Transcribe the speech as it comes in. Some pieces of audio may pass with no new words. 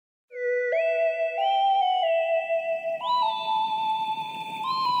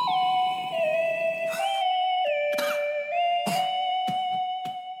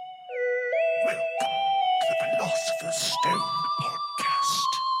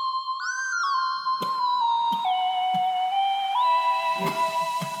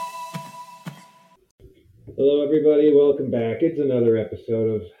Hello, everybody. Welcome back. It's another episode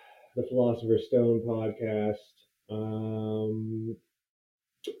of the Philosopher's Stone podcast. Um,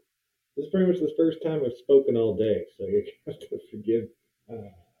 this is pretty much the first time I've spoken all day, so you have to forgive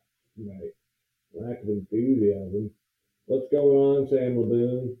my lack of enthusiasm. What's going on, Sam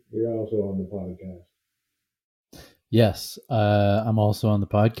Laboon? You're also on the podcast. Yes, I'm also on the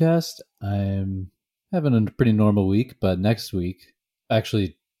podcast. I'm having a pretty normal week, but next week,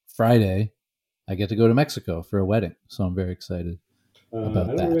 actually Friday, I get to go to Mexico for a wedding, so I'm very excited I about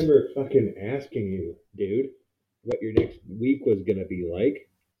don't that. remember fucking asking you, dude, what your next week was going to be like.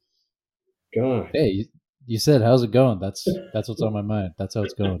 God. Hey, you said how's it going? That's what's on my mind. That's how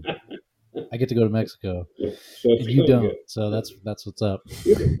it's going. I get to go to Mexico, So it's and you going don't. good. So that's what's up.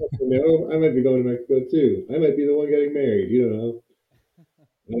 You don't fucking know. I might be going to Mexico too. I might be the one getting married. You don't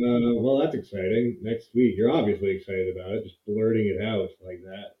know. Well, that's exciting. Next week, you're obviously excited about it. Just blurting it out like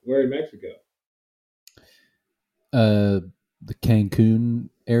that. We're in Mexico. The Cancun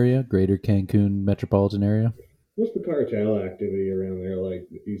area, Greater Cancun metropolitan area. What's the cartel activity around there like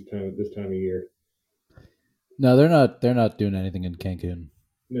this time of year? No, they're not. They're not doing anything in Cancun.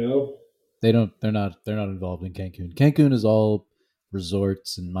 No. They don't. They're not. They're not involved in Cancun. Cancun is all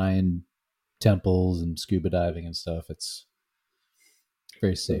resorts and Mayan temples and scuba diving and stuff. It's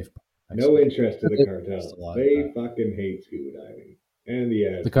very So safe. no Actually, interest to the they invest cartels. a lot in They that. fucking hate scuba diving and the The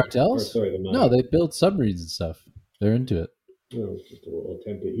Aztecs. Or cartels? sorry, the No, Mayans. they build submarines and stuff. They're into it. Oh, it's just a little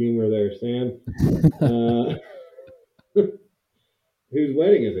attempt at humor there, Sam. Uh, Whose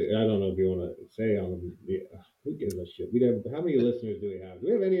wedding is it? I don't know if you want to say on the. Who gives a shit? We have how many listeners do we have? Do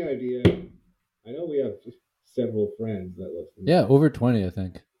we have any idea? I know we have several friends that listen. Yeah, over 20, I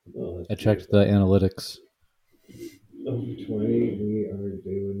think. Oh, that's I checked beautiful. the analytics. Over 20. We are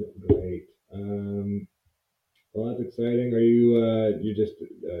doing great. Well, that's exciting. Are you? You just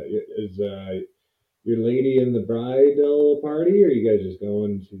is your lady in the bridal party? Or are you guys just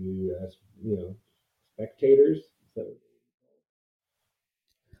going to spectators? Is that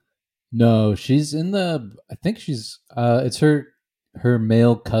No, she's in the. I think she's. It's her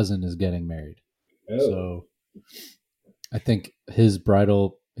male cousin is getting married. oh, So I think his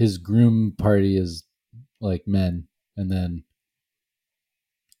groom party is like men, and then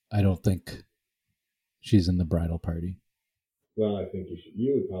I don't think she's in the bridal party. well, I think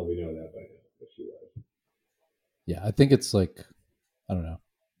you would probably know that by now if she was. Yeah, I think it's like I don't know.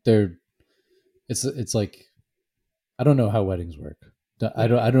 They're it's like I don't know how weddings work. I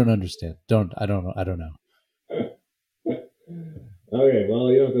don't understand. I don't know. Okay, well,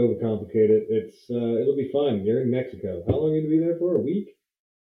 you don't have to overcomplicate it. It'll be fun. You're in Mexico. How long are you gonna be there for? A week?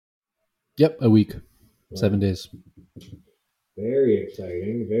 Yep, a week, Wow, 7 days. very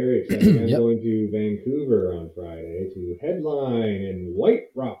exciting. Very exciting. I'm Yep, going to Vancouver on Friday to headline in White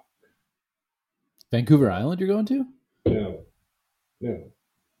Rock. Vancouver Island. You're going to No, no,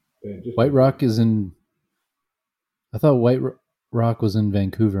 just White Vancouver. Rock is in. I thought Rock was in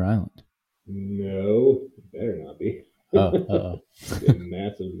Vancouver Island. No, better not be. Oh, oh. A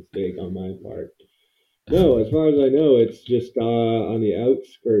massive mistake on my part. No, as far as I know, it's just on the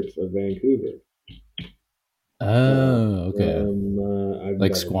outskirts of Vancouver. Oh, okay. I've Like never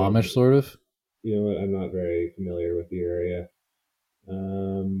been. Squamish, sort of. You know what? I'm not very familiar with the area.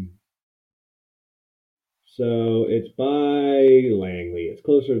 Um, so it's by Langley. It's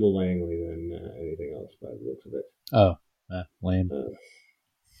closer to Langley than anything else by the looks of it. Oh, lame.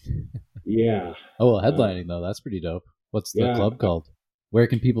 Uh, yeah. Oh well, Uh, headlining though. That's pretty dope. What's the yeah. club called? Where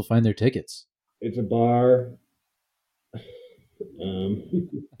can people find their tickets? It's a bar. Um,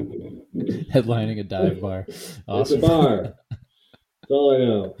 Headlining a dive bar. it's a Awesome. bar. That's all I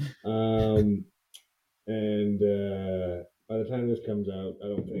know. And by the time this comes out, I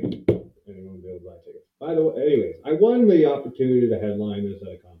don't think anyone will be able to buy tickets. By the way, anyways, I won the opportunity to headline this at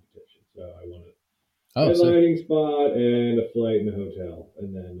a competition, so I won a Oh, sick. headlining spot and a flight and a hotel.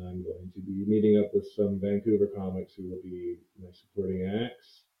 And then I'm going to be meeting up with some Vancouver comics who will be my supporting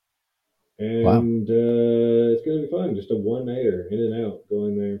acts. Wow. And it's going to be fun. Just a one nighter, in and out,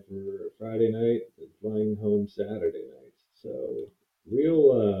 going there for Friday night and flying home Saturday night. So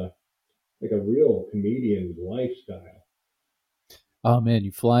like a real comedian's lifestyle. Oh man,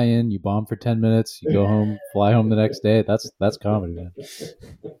 you fly in, you bomb for 10 minutes, you go home, fly home the next day. That's comedy, man.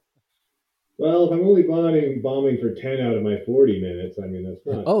 Well, if I'm only bombing for 10 out of my 40 minutes, I mean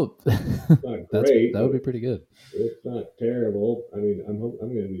Oh, not that great, would but be pretty good. it's not terrible. I mean, I'm going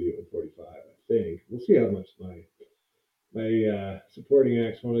to be doing 45. I think we'll see how much my supporting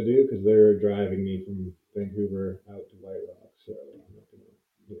acts want to do because they're driving me from Vancouver out to White Rock, so I'm not going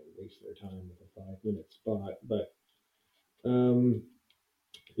to waste their time with a 5 minute spot. But um,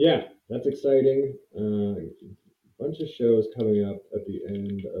 yeah, that's exciting. Bunch of shows coming up at the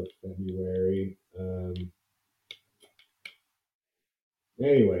end of February.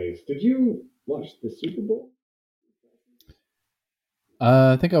 Anyways, did you watch the Super Bowl?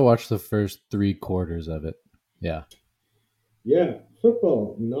 I think I watched the first 3 quarters of it. Yeah. Yeah,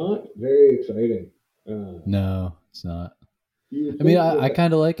 football, not very exciting. No, it's not. You would I mean, think I with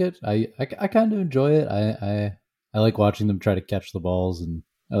kind of like it. I kind of enjoy it. I like watching them try to catch the balls, and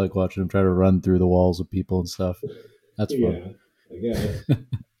I like watching them try to run through the walls of people and stuff. That's fun. yeah, I guess.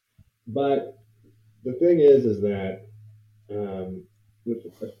 But the thing is that with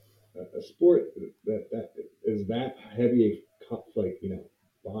a sport that is that heavy, like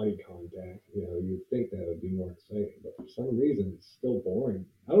body contact, you'd think that would be more exciting, but for some reason it's still boring.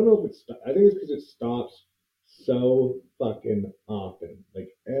 I don't know if it's. I think it's because it stops so fucking often. Like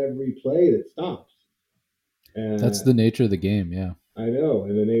every play that stops. That's Uh, the nature of the game. Yeah, I know,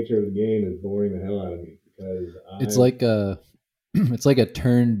 and the nature of the game is boring the hell out of me because it's I'm like a it's like a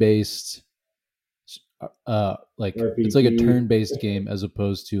turn based like it's like a RPG. turn based game as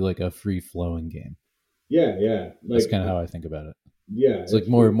opposed to like a free flowing game. Yeah, yeah, That's like kind of how I think about it. yeah, It's like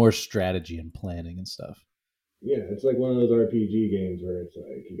more strategy and planning and stuff. yeah, it's like one of those RPG games where it's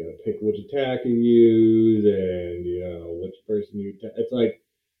like you gotta pick which attack you use and which person it's like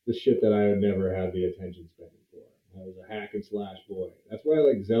the shit that I have never had the attention span for. I was a hack and slash boy. That's why I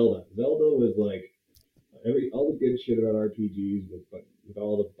like Zelda. Zelda was like every all the good shit about RPGs with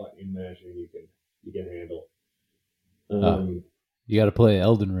all the button mashing you can handle. Oh, Um, you got to play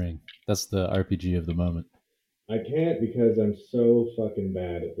Elden Ring. That's the RPG of the moment. I can't because I'm so fucking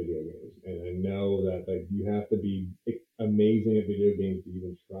bad at video games, and I know that like you have to be amazing at video games to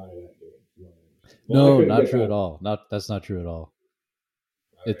even try that game. Well, I No, couldn't not get true at past. all. Not That's not true at all.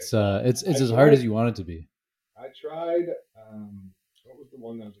 All right, well, It's I as hard as tried. you want it to be. I tried. What was the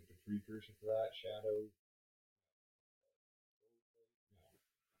one that was like the precursor to that? Shadow.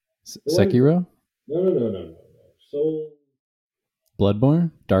 The one. Sekiro, No, no, no, no, no, no. Soul.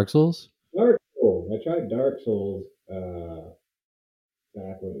 Bloodborne, Dark Souls. Dark Souls. I tried Dark Souls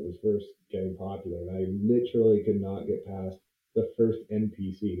back when it was first getting popular, and I literally could not get past the first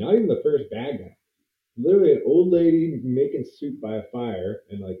NPC. Not even the first bad guy. Literally an old lady making soup by a fire,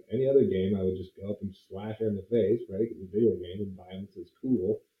 and like any other game, I would just go up and slash her in the face, right? Because it's a video game and violence is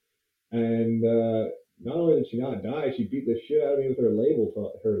cool. And not only did she not die, she beat the shit out of me with her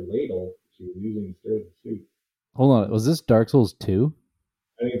ladle she was using to stir the soup. Hold on, was this Dark Souls 2?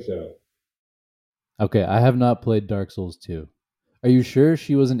 I think so. Okay, I have not played Dark Souls 2. Are you sure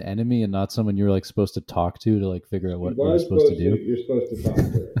she was an enemy and not someone you were like supposed to talk to like figure out She what you were was supposed to supposed to. do? You're supposed to talk to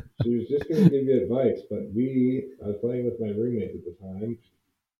her. She was just going to give you advice, but I was playing with my roommate at the time.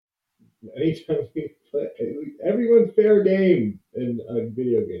 Anytime we play, everyone's fair game in a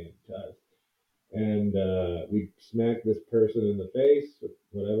video game to us. And we smacked this person in the face with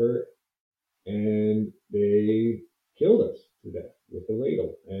whatever, and they killed us to death with the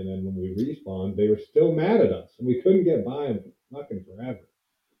ladle. And then when we respawned, they were still mad at us, and we couldn't get by them fucking forever.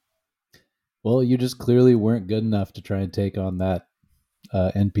 Well, you just clearly weren't good enough to try and take on that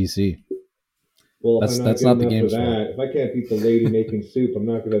NPC. Well, if I'm That's not that's good not the enough for game's fault. that, if I can't beat the lady making soup, I'm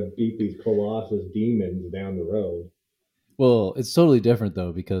not going to beat these Colossus demons down the road. Well, it's totally different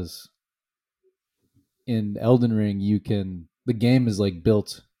though because in Elden Ring the game is like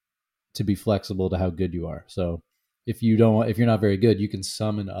built to be flexible to how good you are. So if you're not very good, you can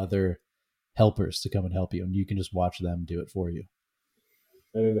summon other helpers to come and help you, and you can just watch them do it for you.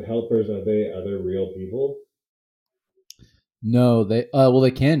 And then the helpers, are they other real people? No, they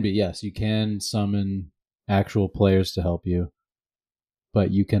they can be. Yes, you can summon actual players to help you, but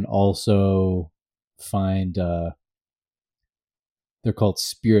you can also find they're called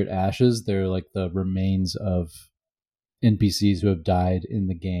spirit ashes. They're like the remains of NPCs who have died in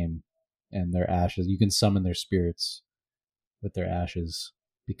the game, and their ashes. You can summon their spirits with their ashes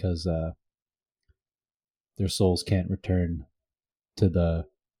because their souls can't return to the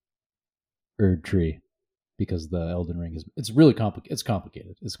Erd tree because the Elden Ring is. It's really complicated. It's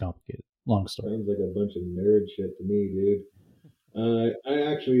complicated. It's complicated. Long story. Sounds like a bunch of nerd shit to me, dude.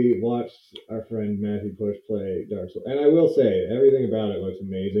 I actually watched our friend Matthew Push play Dark Souls, and I will say everything about it looks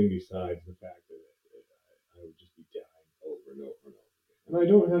amazing. Besides the fact that I would just be dying over and over and over again, and I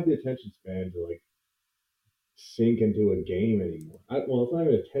don't have the attention span to like sink into a game anymore. Well, it's not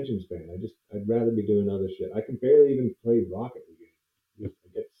even attention span. I'd rather be doing other shit. I can barely even play Rocket League. I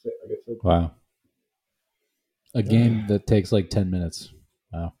get sick. I get so Wow. A game that takes like 10 minutes.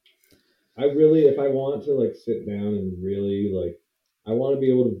 Wow. I really, if I want to like sit down and really like, I want to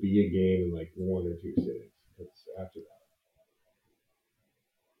be able to beat a game in like one or two sittings. Because after that,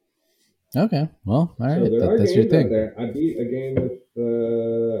 Okay. Well, all So right. there are That's your games out thing. there. I beat a game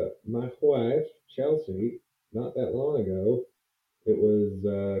with my wife, Chelsea, not that long ago. It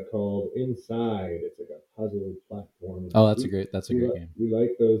was called Inside. It's like a puzzle platform. Oh, We, that's a we, great game. we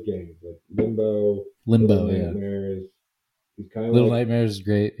like those games, like Limbo, Little Limbo, yeah. Nightmares. It's kind of Little like, Nightmares is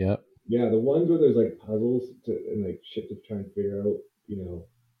great. Yep. yeah, the ones where there's like puzzles and like shit to try and figure out,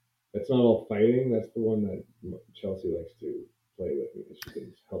 it's not all fighting. That's the one that Chelsea likes to play with me because she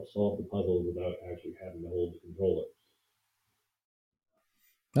can help solve the puzzles without actually having to hold the controller.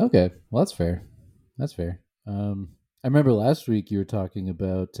 Okay. Well, that's fair. That's fair. I remember last week you were talking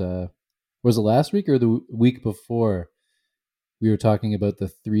about. Was it last week or the week before? We were talking about the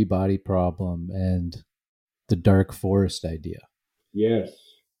three body problem and the dark forest idea. Yes.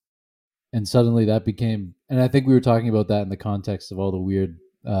 And suddenly that became, and I think we were talking about that in the context of all the weird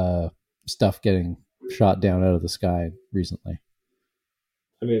stuff getting shot down out of the sky recently.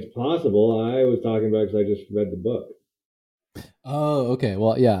 I mean, it's possible. I was talking about because I just read the book. Oh, okay.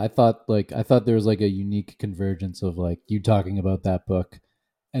 Well, yeah, I thought there was like a unique convergence of like you talking about that book,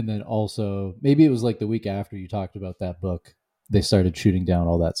 and then also maybe it was like the week after you talked about that book, they started shooting down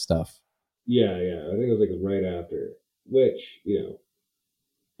all that stuff. Yeah, yeah. I think it was like right after, which,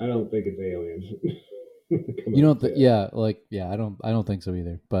 I don't think it's aliens. Come You out and don't, say that. yeah, like yeah, I don't think so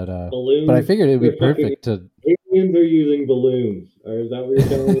either. But I Balloons, figured it'd be they're fucking perfect to. aliens are using balloons. Or is that what you're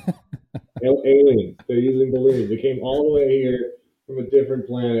telling me? Aliens, they're using balloons. They came all the way here from a different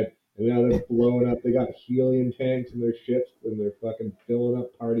planet, and now they're blowing up. They got helium tanks in their ships, and they're fucking filling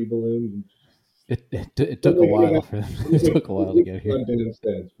up party balloons. And It doesn't took a make any, while for them. doesn't It make took a while to any get here. goddamn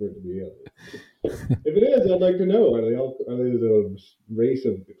sense for it to be aliens. If it is, I'd like to know. Are they a race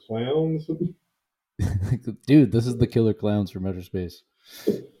of clowns? Dude, this is the killer clowns from outer space.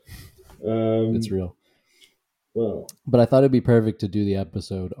 It's um, real. well, But I thought it'd be perfect to do the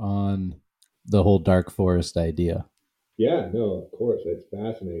episode on the whole dark forest idea. yeah, no, of course, it's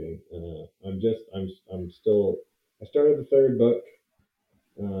fascinating. I'm still. I started the third book.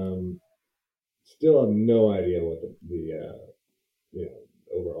 Um, Still have no idea what the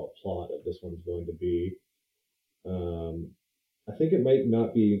overall plot of this one's going to be. Um, I think it might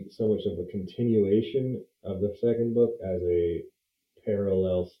not be so much of a continuation of the second book as a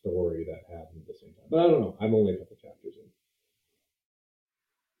parallel story that happened at the same time. But I don't know. I'm only a couple chapters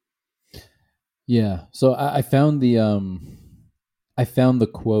in. Yeah. So I found the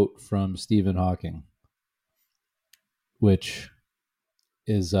quote from Stephen Hawking, which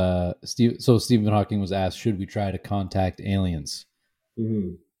is so Stephen Hawking was asked, should we try to contact aliens?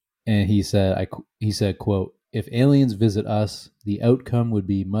 Mm-hmm. And he said, quote, if aliens visit us, the outcome would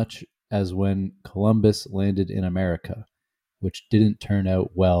be much as when Columbus landed in America, which didn't turn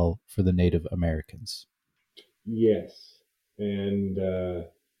out well for the Native Americans. Yes, and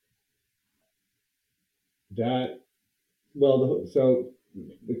that so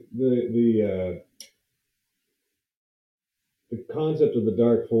the concept of the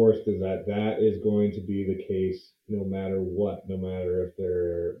dark forest is that is going to be the case no matter what, no matter if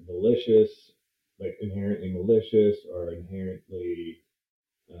they're malicious, like inherently malicious, or inherently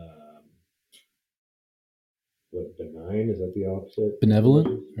um, what benign is that the opposite? Benevolent?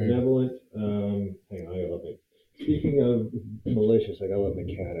 Or, Benevolent. Hang on, I gotta let my. Speaking of malicious, I gotta let my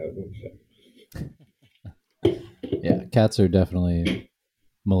cat out. One second. yeah, cats are definitely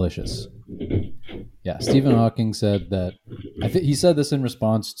malicious. Yeah, Stephen Hawking said that. I think he said this in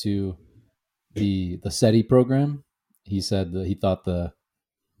response to the SETI program. He said that he thought the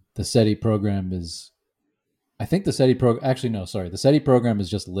SETI program is. I think the SETI program. Actually, no, sorry. The SETI program is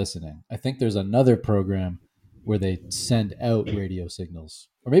just listening. I think there's another program where they send out radio signals,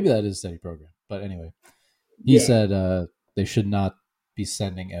 or maybe that is SETI program. But anyway, he Yeah. said they should not be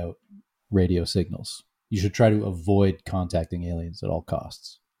sending out radio signals. You should try to avoid contacting aliens at all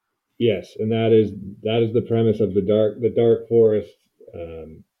costs. Yes, and that is the premise of the dark forest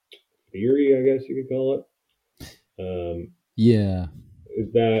um, theory, I guess you could call it. Yeah,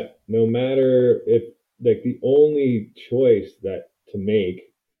 Is that no matter if like the only choice that to make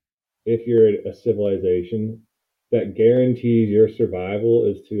if you're a civilization that guarantees your survival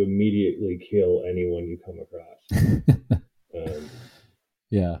is to immediately kill anyone you come across. Um,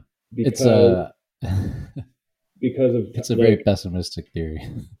 yeah. It's because a because of it's a very like, pessimistic theory.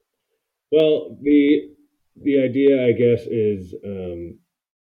 well, the idea I guess is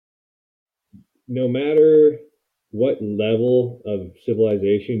no matter what level of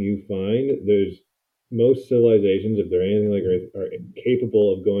civilization you find, there's most civilizations, if they're anything like Earth, are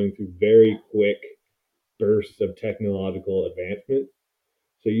capable of going through very quick bursts of technological advancement.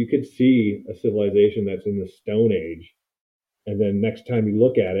 So you could see a civilization that's in the Stone Age And then next time you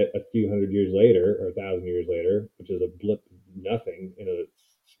look at it a few hundred years later or 1,000 years later, which is a blip, nothing in a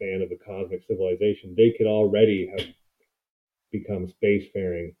span of a cosmic civilization, they could already have become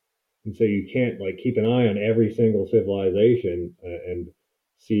spacefaring. And so you can't like keep an eye on every single civilization and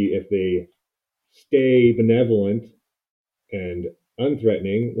see if they stay benevolent and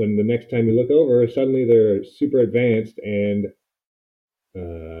unthreatening when the next time you look over, suddenly they're super advanced and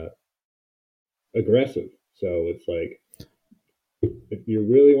uh, aggressive. So it's like if you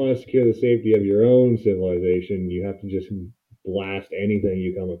really want to secure the safety of your own civilization, you have to just blast anything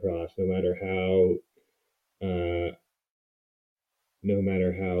you come across, uh, no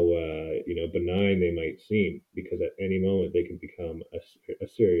matter how benign they might seem, because at any moment they can become a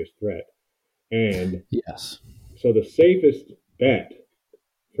serious threat. And Yes. so the safest bet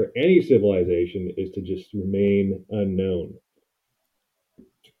for any civilization is to just remain unknown,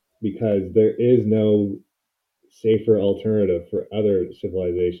 because there is no safer alternative for other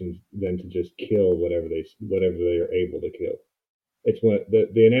civilizations than to just kill whatever they are able to kill. It's what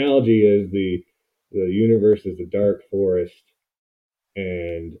the analogy is: the universe is a dark forest,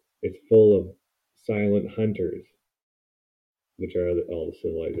 and it's full of silent hunters, which are all the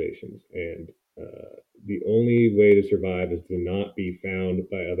civilizations. And the only way to survive is to not be found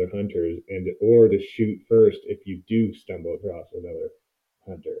by other hunters, and or to shoot first if you do stumble across another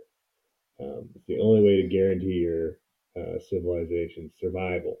hunter. It's the only way to guarantee your civilization's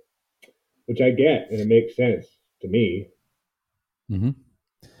survival, which I get, and it makes sense to me. Hmm.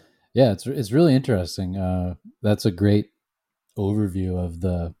 Yeah, it's really interesting. That's a great overview of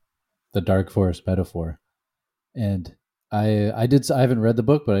the dark forest metaphor. And I haven't read the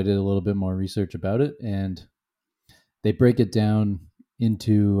book, but I did a little bit more research about it, and they break it down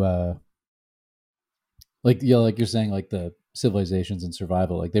into like like you're saying, like the civilizations and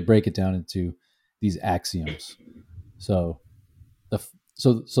survival. Like they break it down into these axioms. So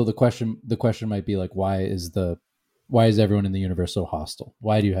the question might be like, why is everyone in the universe so hostile?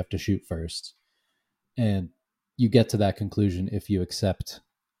 Why do you have to shoot first? And you get to that conclusion if you accept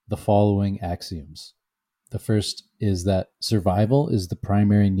the following axioms. The first is that survival is the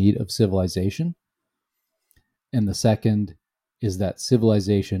primary need of civilization. And the second is that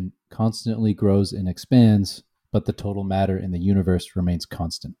civilization constantly grows and expands, but the total matter in the universe remains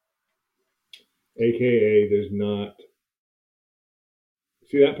constant. AKA, there's not.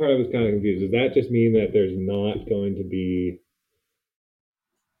 See, that part I was kind of confused. Does that just mean that there's not going to be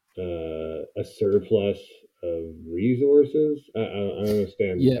a surplus of resources? I don't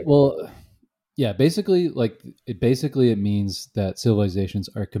understand the Yeah, second part. well, yeah, basically it means that civilizations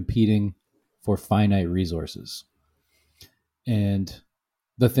are competing for finite resources. And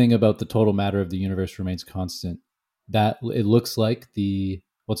the thing about the total matter of the universe remains constant, that it looks like the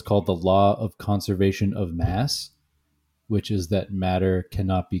what's called the law of conservation of mass, which is that matter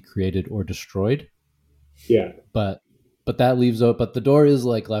cannot be created or destroyed. Yeah, but that leaves out, but the door is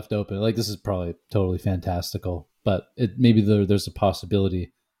like left open. Like this is probably totally fantastical, but it maybe there's a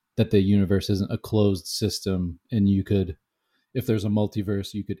possibility that the universe isn't a closed system, and you could, if there's a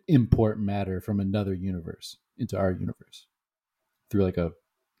multiverse, you could import matter from another universe into our universe through like a,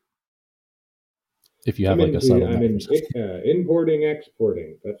 if you have like a subtle I'm matter in system. importing,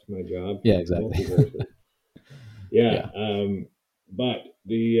 exporting. That's my job Yeah, from exactly. multiverses. Yeah, Yeah. but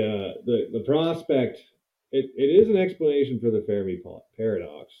the prospect, it is an explanation for the Fermi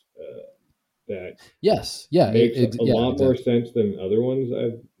paradox that Yes. Yeah. makes a Yeah. lot more Exactly. sense than other ones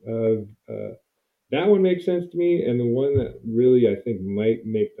that one makes sense to me, and the one that really I think might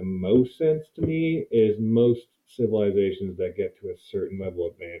make the most sense to me is most civilizations that get to a certain level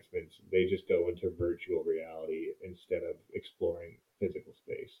of advancement, they just go into virtual reality instead of exploring physical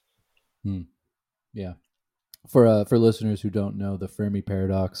space. Hmm. Yeah. For listeners who don't know, the Fermi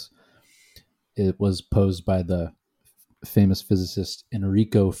paradox, it was posed by the famous physicist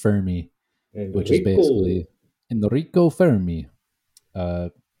Enrico Fermi, And which is Enrico, basically Enrico Fermi. Uh,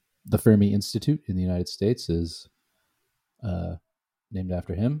 the Fermi Institute in the United States is uh, named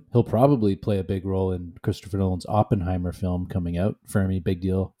after him. He'll probably play a big role in Christopher Nolan's Oppenheimer film coming out. Fermi, big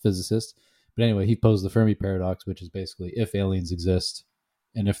deal physicist. But anyway, he posed the Fermi paradox, which is basically if aliens exist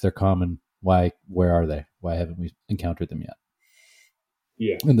and if they're common, where are they? Why haven't we encountered them yet?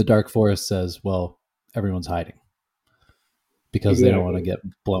 yeah, And the Dark Forest says, well, everyone's hiding because they don't want to exactly.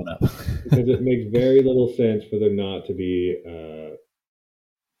 get blown up. Because it makes very little sense for there not to be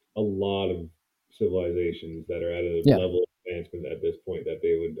a lot of civilizations that are at a Yeah. level of advancement at this point that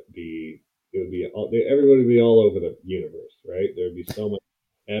it would be everybody would be all over the universe, right? There would be so much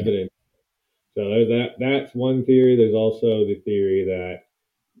Yeah. evidence. So there's that's one theory. There's also the theory that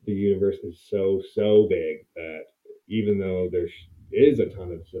the universe is so big that even though there is a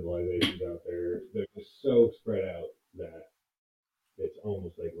ton of civilizations out there, they're just so spread out that it's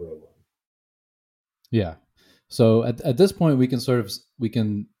almost like we're alone. Yeah. So at this point, we can sort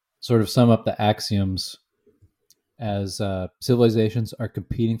of sum up the axioms as civilizations are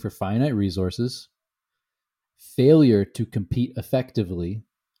competing for finite resources. Failure to compete effectively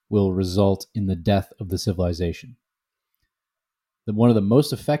will result in the death of the civilization. One of the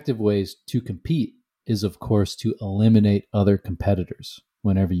most effective ways to compete is, of course, to eliminate other competitors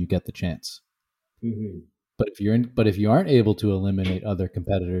whenever you get the chance. Mm-hmm. But if you aren't able to eliminate other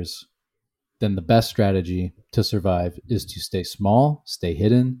competitors, then the best strategy to survive is to stay small, stay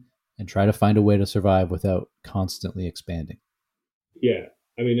hidden, and try to find a way to survive without constantly expanding. Yeah,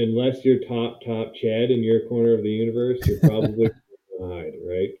 I mean, unless you're top Chad in your corner of the universe, you're probably gonna hide,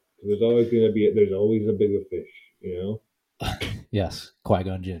 right? Because there's always a bigger fish, you know. Yes,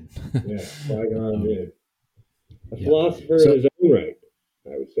 Qui-Gon Jinn. Yeah, Qui-Gon um, Jinn, a yeah. philosopher in So, his own right,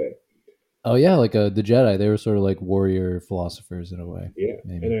 I would say. oh yeah, like the Jedi, they were sort of like warrior philosophers in a way, Yeah,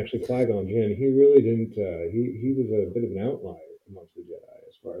 and maybe. actually, Qui-Gon Jinn, he really didn't. He was a bit of an outlier amongst the Jedi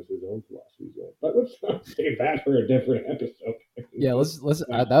as far as his own philosophies went. But let's not save that for a different episode. Yeah, let's.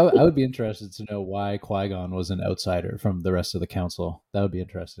 I would be interested to know why Qui-Gon was an outsider from the rest of the council. That would be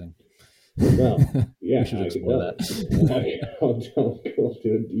interesting. Well, We yeah, should I can explore tell. that. I'll go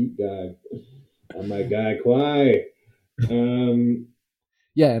do a deep dive on my guy Qui. Um,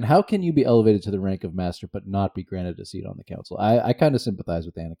 Yeah, and how can you be elevated to the rank of master but not be granted a seat on the council? I kind of sympathize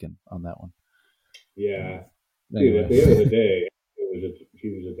with Anakin on that one. yeah, dude. At Anyway, the end of the day, he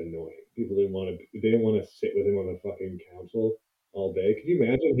was just annoying. People didn't want to. They didn't want to sit with him on the fucking council all day. Could you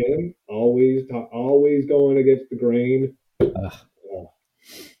imagine him always going against the grain? Oh,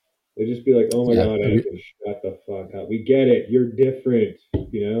 they'd just be like, "Oh my yeah, god, Anakin, shut the fuck up. We get it. You're different.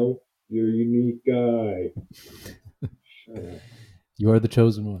 You know, you're a unique guy. Shut up." you are the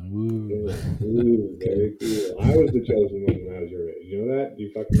chosen one. Woo. Yeah. Ooh, Okay. very cool. I was the chosen one when I was your age. You know that? Do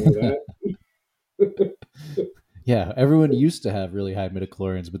you fucking know that? Yeah, everyone used to have really high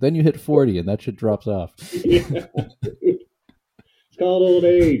midichlorians, but then you hit 40 and that shit drops off. Yeah. It's called old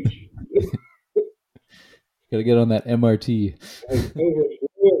age. Gotta get on that MRT. I was overflowing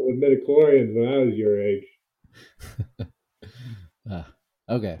with midichlorians when I was your age.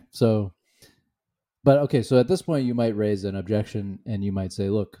 Okay, so at this point, you might raise an objection and you might say,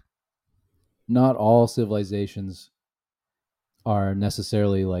 look, not all civilizations are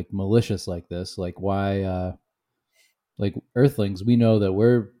necessarily like malicious like this. Like, why, like Earthlings, we know that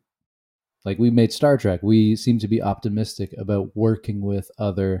we made Star Trek. We seem to be optimistic about working with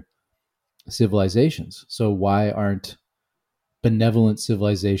other civilizations. So, why aren't benevolent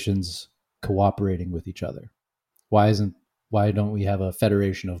civilizations cooperating with each other? Why don't we have a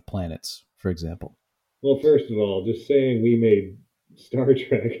federation of planets, for example? Well, first of all, just saying we made Star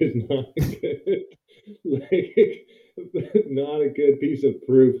Trek is not a good, like, not a good piece of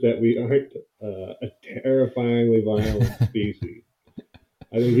proof that we aren't a terrifyingly violent species.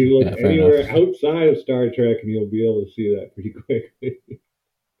 I think you look Yeah, fair enough. anywhere outside of Star Trek and you'll be able to see that pretty quickly.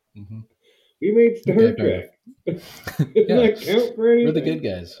 Mm-hmm. We made Okay, Star fair enough. Trek. Doesn't Yeah, that count for we're the good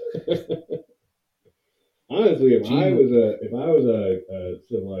anything? guys. Honestly, Gene, if I was a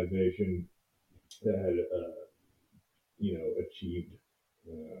civilization that had achieved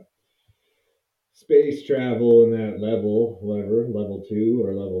uh, space travel in that level, whatever level 2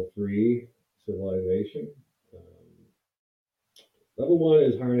 or level 3 civilization. Um, Level 1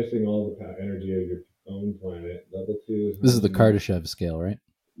 is harnessing all the energy of your own planet. Level 2 is this is the harnessing. Kardashev scale, right?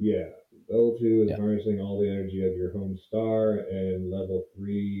 Yeah. Level 2 is Yeah, harnessing all the energy of your home star, and level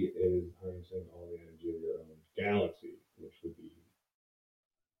 3 is harnessing all the energy of your own galaxy, which would be,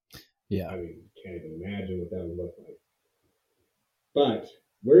 yeah. I mean, can't even imagine what that would look like. But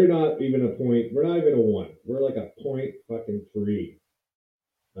we're not even a point, we're not even a 1. We're like a point fucking 3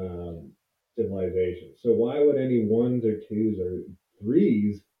 civilization. So why would any 1s or 2s or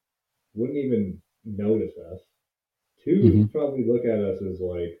 3s wouldn't even notice us? 2s Mm-hmm. would probably look at us as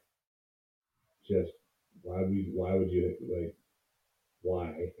like, just why would you like why?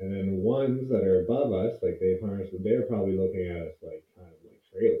 And then the ones that are above us, like they've harnessed, they're probably looking at us like kind of like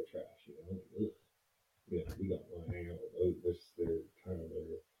trailer trash, you know? Like, ugh, we don't want to hang out with those. They're kind of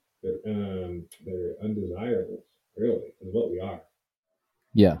they're undesirables, really, is what we are.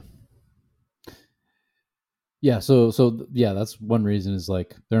 Yeah, yeah. Yeah, that's one reason is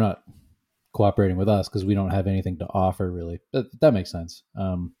like they're not cooperating with us because we don't have anything to offer really. That makes sense.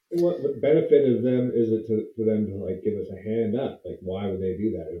 And what benefit of them is it for them to like give us a hand up? Like, why would they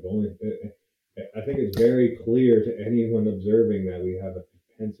do that? If only I think it's very clear to anyone observing that we have a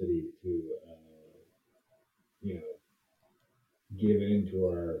propensity to, give in to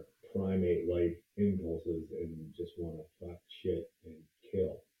our primate life impulses and just want to fuck shit and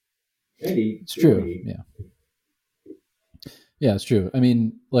kill and eat. It's We want to true. eat. Yeah. Yeah, it's true. I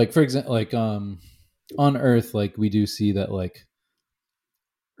mean, like for example, like on Earth, like we do see that like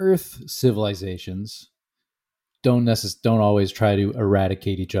Earth civilizations don't always try to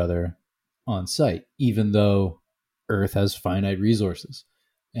eradicate each other on site, even though Earth has finite resources,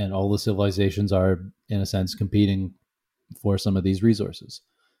 and all the civilizations are, in a sense, competing for some of these resources.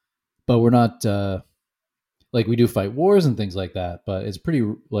 But we're not like we do fight wars and things like that. But it's pretty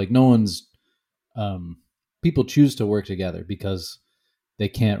like no one's um, people choose to work together because they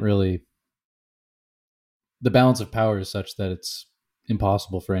can't really. The balance of power is such that it's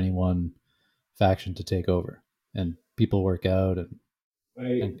impossible for any one faction to take over, and people work out I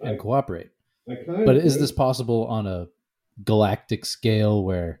and I cooperate. I kind But of is this think possible on a galactic scale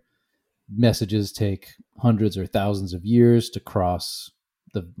where messages take hundreds or thousands of years to cross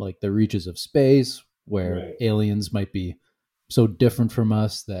the reaches of space, where right. aliens might be so different from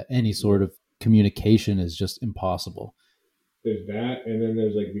us that any sort Yes. of communication is just impossible? There's that, and then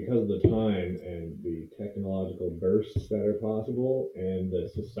there's like because of the time and the technological bursts that are possible, and the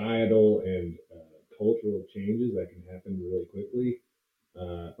societal and cultural changes that can happen really quickly.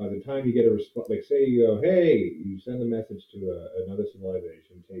 By the time you get a response, like say you go, hey, you send a message to another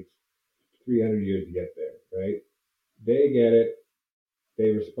civilization, takes 300 years to get there, right? They get it,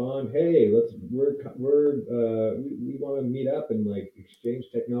 they respond, "Hey, we want to meet up and like exchange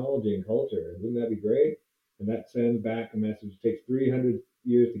technology and culture. Wouldn't that be great?" And that sends back a message. It takes 300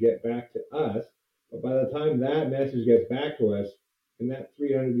 years to get back to us, but by the time that message gets back to us, in that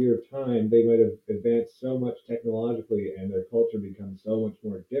 300-year time, they might have advanced so much technologically, and their culture becomes so much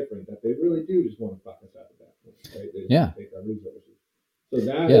more different that they really do just want to fuck us up at that point, right? They just want Yeah, to take our resources. So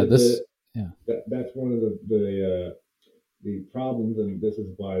that yeah. is This, yeah, that's one of the problems, and this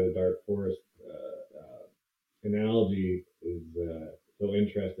is why the dark forest analogy is so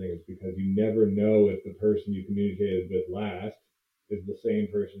interesting. Is because you never know if the person you communicated with last is the same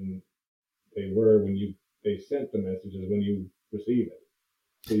person they were when they sent the messages when you receive it.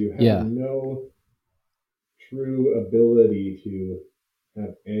 So you have yeah, no true ability to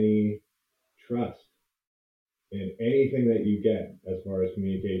have any trust in anything that you get as far as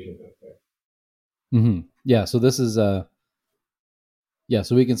communication out there. yeah. So this is yeah.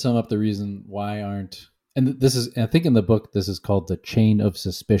 So we can sum up the reason why aren't, and this is, I think in the book this is called the chain of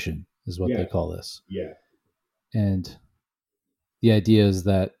suspicion, is what they Yes, call this. yeah, And the idea is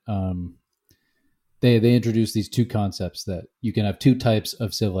that they introduce these two concepts that you can have two types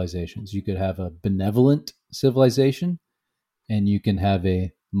of civilizations. You could have a benevolent civilization, and you can have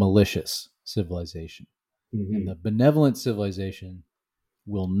a malicious civilization. And mm-hmm. the benevolent civilization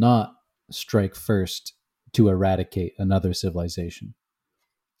will not strike first to eradicate another civilization,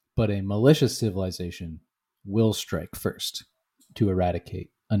 but a malicious civilization will strike first to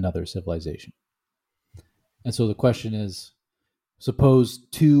eradicate another civilization. And so the question is, suppose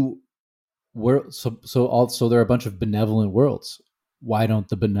two world, so there are a bunch of benevolent worlds. Why don't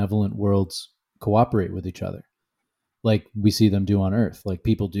the benevolent worlds cooperate with each other like we see them do on Earth? Like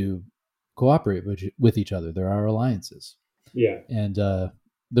people do cooperate with each other. There are alliances, Yeah, and the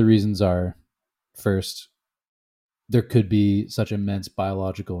reasons are: first, there could be such immense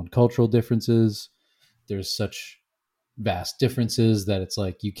biological and cultural differences. There's such vast differences that it's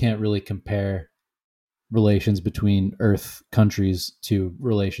like you can't really compare relations between Earth countries to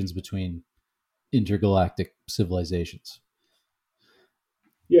relations between intergalactic civilizations.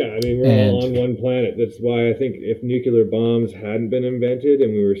 yeah, I mean, we're all And on one planet. That's why I think if nuclear bombs hadn't been invented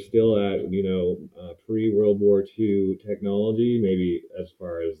and we were still at, pre-World War II technology, maybe as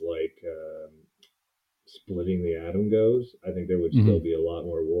far as like splitting the atom goes, I think there would still mhm, be a lot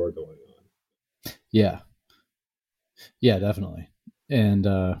more war going on. yeah, yeah, definitely. And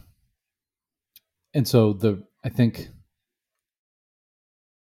and so the I think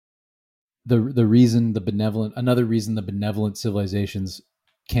the reason the benevolent another reason the benevolent civilizations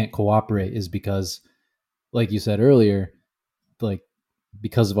can't cooperate is because, like you said earlier, like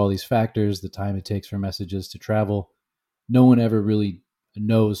because of all these factors, the time it takes for messages to travel, no one ever really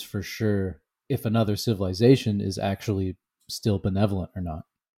knows for sure if another civilization is actually still benevolent or not.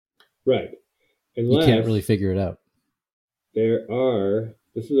 Right. You can't really Unless figure it out.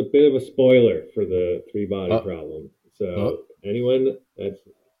 this is a bit of a spoiler for the three body Oh, problem. So oh. anyone that's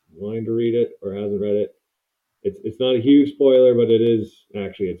wanting to read it or hasn't read it, it's not a huge spoiler, but it's a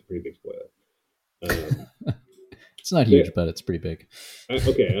pretty big spoiler. Um, It's not there, huge, but it's pretty big.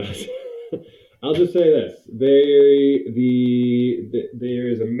 okay, I'll just say this: there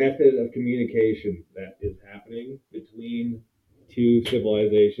is a method of communication that is happening between two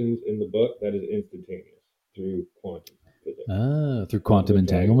civilizations in the book, that is instantaneous through quantum physics, Through quantum quantum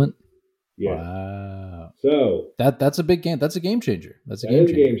entanglement. entanglement. Yeah. Wow. So That's a big game. That's a game changer. That's a that game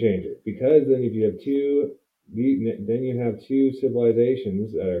is a game changer. changer because then if you have two, then you have two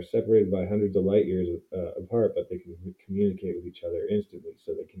civilizations that are separated by hundreds of light years apart, but they can communicate with each other instantly,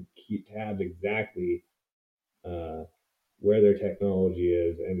 so they can keep tabs exactly uh, where their technology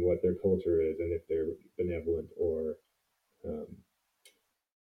is and what their culture is, and if they're benevolent or um,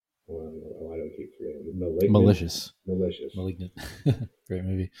 well, why do I keep forgetting malignant, Malicious. malicious. Malignant. Great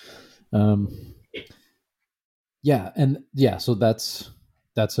movie. Um, yeah, and yeah, so that's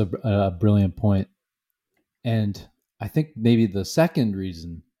a brilliant point. And I think maybe the second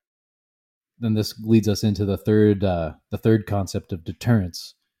reason, then this leads us into the third concept of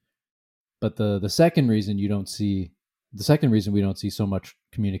deterrence. But the second reason you don't see the second reason we don't see so much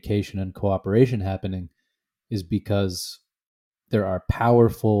communication and cooperation happening is because there are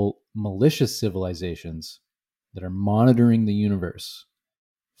powerful malicious civilizations that are monitoring the universe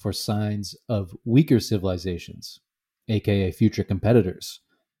for signs of weaker civilizations, aka future competitors,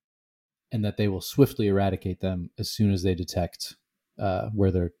 and that they will swiftly eradicate them as soon as they detect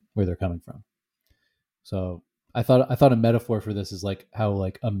where they're coming from. So I thought a metaphor for this is like how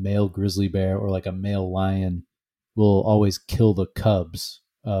like a male grizzly bear or like a male lion will always kill the cubs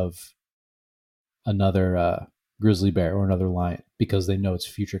of another grizzly bear or another lion because they know it's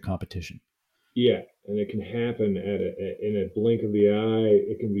future competition. Yeah, and it can happen in a blink of the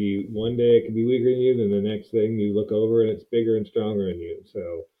eye. It can be one day it can be weaker than you, then the next thing you look over and it's bigger and stronger than you.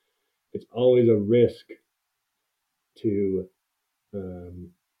 So it's always a risk to um,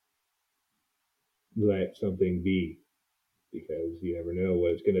 let something be because you never know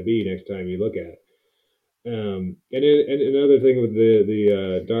what it's going to be next time you look at it. And another thing with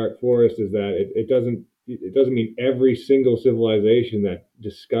the dark forest is that it doesn't mean every single civilization that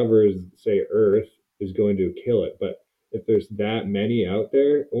discovers, say, Earth is going to kill it. But if there's that many out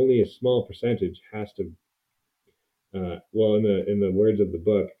there, only a small percentage has to. Well, in the words of the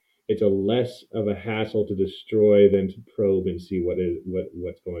book, it's a less of a hassle to destroy than to probe and see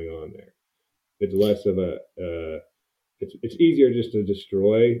what's going on there. It's less of a it's easier just to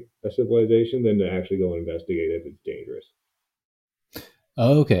destroy a civilization than to actually go and investigate if it's dangerous.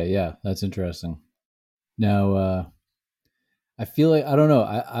 Okay, yeah, that's interesting. Now, I feel like I don't know.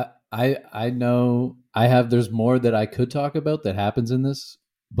 I know I have. There's more that I could talk about that happens in this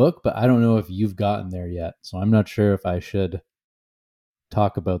book, but I don't know if you've gotten there yet. So I'm not sure if I should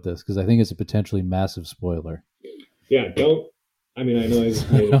talk about this because I think it's a potentially massive spoiler. Yeah, don't. I mean, I know I just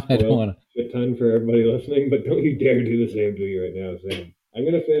made a I don't spoil want a ton for everybody listening, but don't you dare do the same to me right now, Sam. I'm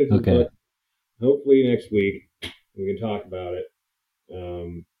gonna finish to. this book Okay. hopefully next week. We can talk about it.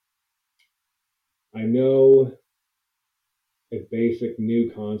 Um, I know a basic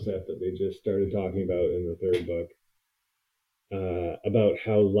new concept that they just started talking about in the third book about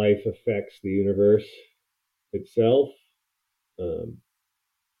how life affects the universe itself. Um,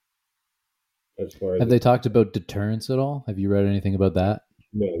 as far as Have they talked about deterrence at all? Have you read anything about that?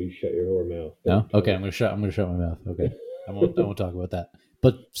 no, you shut your whore mouth. No. Don't Okay, talk. I'm gonna shut my mouth. Okay, I won't talk about that.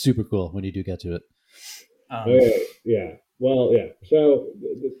 But super cool when you do get to it. Um, Okay, yeah. Well, yeah. So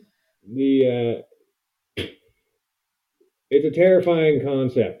the it's a terrifying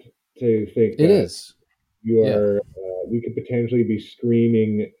concept to think it that is. you Yeah. are we could potentially be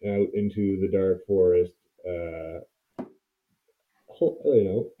screaming out into the dark forest. You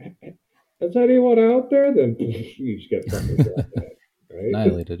know, is anyone out there? Then you just get fucking blasted, right?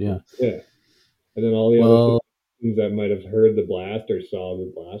 Annihilated. Yeah. Yeah, and then all the other Well, citizens that might have heard the blast or saw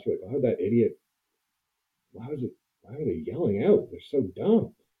the blast were like, "Why that idiot? Why was it? Why are they yelling out? They're so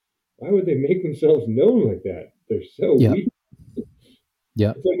dumb. Why would they make themselves known like that? They're so yeah. weak."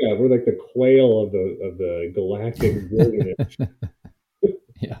 Yeah. It's like we're like the quail of the galactic wilderness,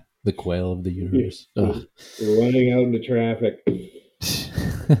 Yeah. The quail of the universe. just running out into traffic.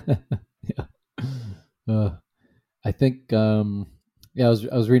 Yeah. Uh, I think yeah, I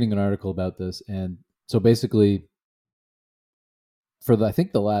was reading an article about this and so basically for I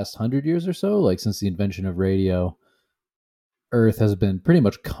think the last 100 years or so, like since the invention of radio, Earth has been pretty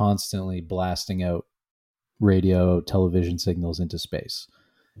much constantly blasting out radio television signals into space.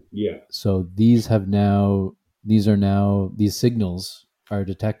 Yeah. So these signals are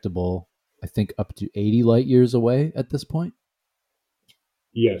detectable I think up to 80 light years away at this point.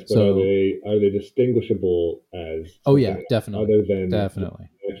 Yes, but So are they distinguishable as oh yeah, something definitely. other than Definitely.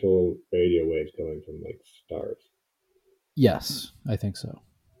 actual radio waves coming from like stars? Yes, I think so.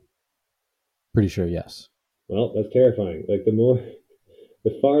 Pretty sure yes. Well, that's terrifying. Like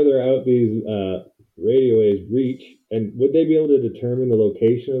the farther out these radio waves reach, and would they be able to determine the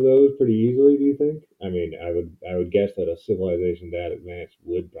location of those pretty easily? Do you think? I mean, I would guess that a civilization that advanced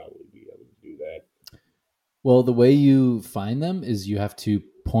would probably be able to do that. Well, the way you find them is you have to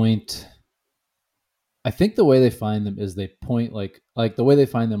point. I think the way they find them is they point like the way they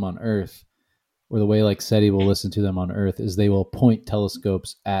find them on Earth, or the way like SETI will listen to them on Earth is they will point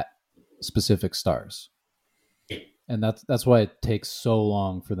telescopes at specific stars, and that's why it takes so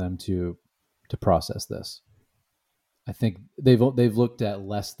long for them to process this. I think they've looked at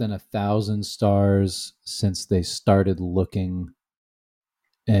less than 1,000 stars since they started looking,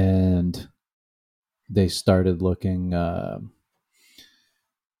 and they started looking.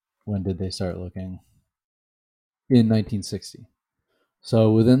 When did they start looking? In 1960.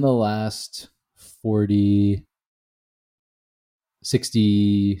 So within the last 40,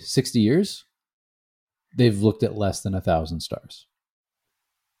 60 years, they've looked at less than 1,000 stars,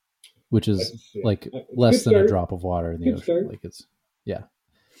 which is like It's a good less than a start. drop of water in the Good ocean. start. Like it's yeah.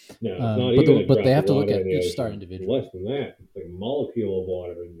 No, it's not But even a but they drop of have to look water in at the each star ocean. It's individually. less than that. It's like a molecule of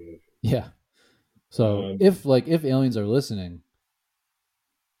water in the ocean. Yeah. So Um, if aliens are listening,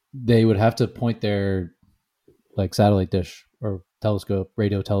 they would have to point their like satellite dish or telescope,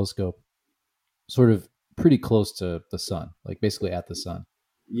 radio telescope, sort of pretty close to the sun, like basically at the sun.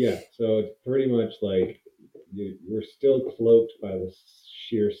 yeah, so it's pretty much like we're still cloaked by the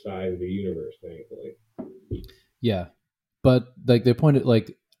sheer size of the universe, thankfully. Yeah, but like they pointed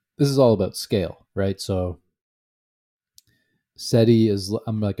like this is all about scale, right? So SETI is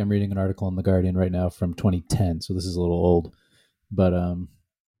I'm reading an article in the Guardian right now from 2010, so this is a little old, but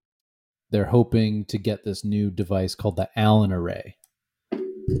they're hoping to get this new device called the Allen array,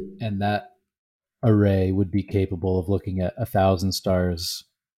 and that array would be capable of looking at 1,000 stars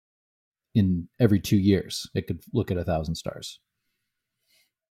in every 2 years. It could look at 1,000 stars.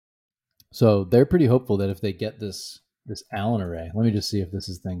 So they're pretty hopeful that if they get this Allen array, let me just see if this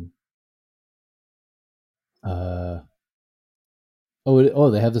is thing. Uh,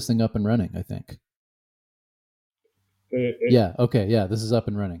 they have this thing up and running. I think. Yeah. Okay. Yeah. This is up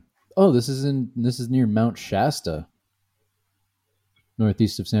and running. Oh, this is near Mount Shasta,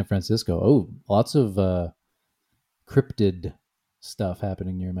 northeast of San Francisco. Oh, lots of cryptid stuff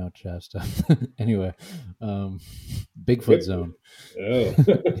happening near Mount Shasta. Anyway, um, Bigfoot zone. Oh.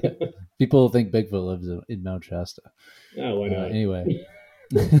 Yeah. People think Bigfoot lives in Mount Shasta. Oh, why not? Anyway,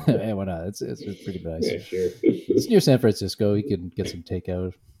 hey, why not? It's pretty nice. Yeah, sure. It's near San Francisco. You can get some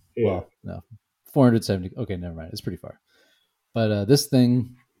takeout. Yeah. Well, no, 470. Okay, never mind. It's pretty far. But this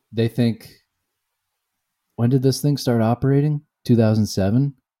thing, they think. When did this thing start operating?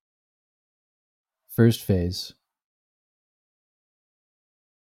 2007. First phase.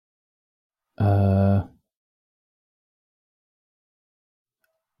 Uh,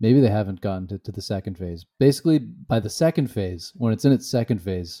 Maybe they haven't gotten to the second phase. Basically, by the second phase, when it's in its second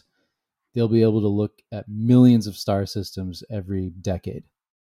phase, they'll be able to look at millions of star systems every decade.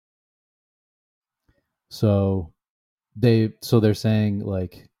 So they're saying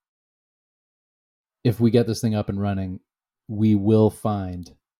like if we get this thing up and running, we will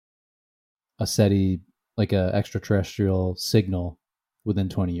find a SETI like a extraterrestrial signal within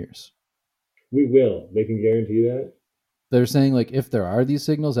 20 years. We will. They can guarantee that. They're saying like if there are these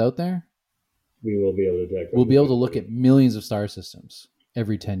signals out there, We will be able to detect them. we'll be able to look at millions of star systems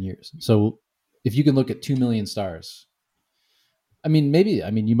every 10 years. So if you can look at 2 million stars, I mean,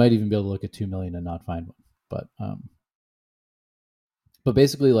 you might even be able to look at 2 million and not find one. But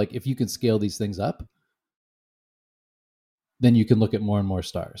basically, like if you can scale these things up, then you can look at more and more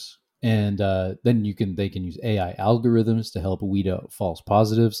stars. And then they can use AI algorithms to help weed out false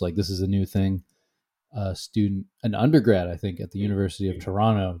positives. Like this is a new thing. An undergrad, I think, at the University of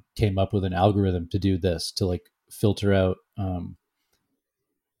Toronto came up with an algorithm to do this, to like filter out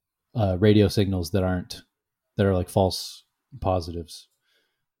radio signals that are like false positives.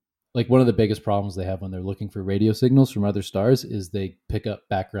 Like one of the biggest problems they have when they're looking for radio signals from other stars is they pick up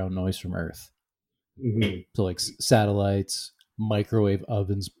background noise from Earth. Mm-hmm. So like satellites, microwave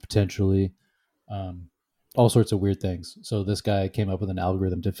ovens, potentially, all sorts of weird things. So this guy came up with an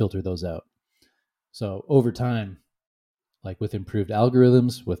algorithm to filter those out. So over time, like with improved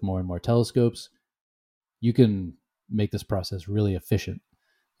algorithms, with more and more telescopes, you can make this process really efficient.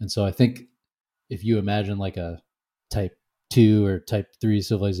 And so I think if you imagine like a type 2 or type 3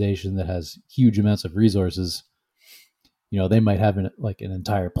 civilization that has huge amounts of resources, they might have an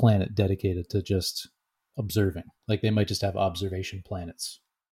entire planet dedicated to just observing. Like they might just have observation planets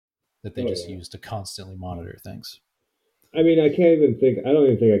that they use to constantly monitor things. I mean, I can't even think. I don't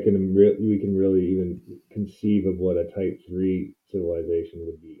even think I can. We can really even conceive of what a Type 3 civilization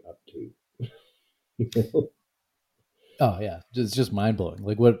would be up to. Oh yeah, it's just mind blowing.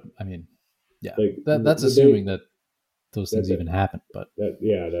 Like what I mean, yeah, Like that's would assuming they that those that things even happen. But that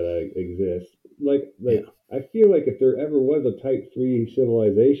yeah that exists. yeah, I feel like if there ever was a Type Three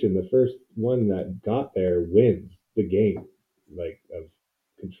civilization, the first one that got there wins the game, like of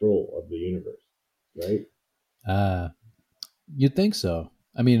control of the universe, right? uh, you'd think so.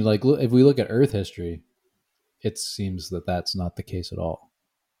 I mean, like if we look at Earth history, it seems that that's not the case at all.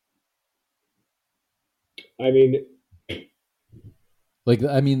 I mean, Like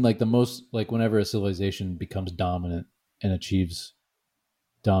I mean, like the most like whenever a civilization becomes dominant and achieves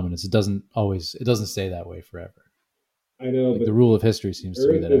dominance, it doesn't stay that way forever. I know, Like but the rule of history seems to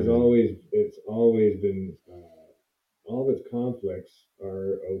be Earth that is everything. always it's always been all of its conflicts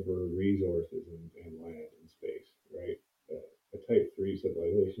are over resources and land and space, right? A Type Three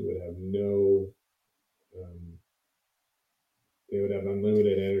civilization would have no, um, they would have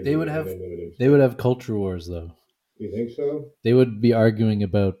unlimited They energy would and have unlimited they would space. have culture wars though. You think so? They would be arguing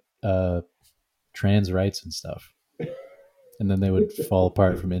about trans rights and stuff, and then they would fall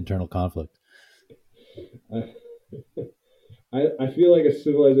apart from internal conflict. I, I feel like a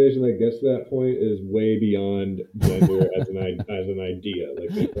civilization that gets to that point is way beyond gender as an idea.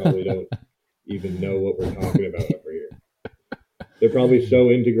 Like they probably don't even know what we're talking about over here. They're probably so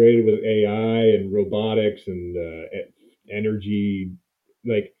integrated with AI and robotics and energy.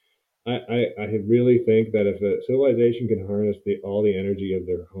 Like I really think that if a civilization can harness all the energy of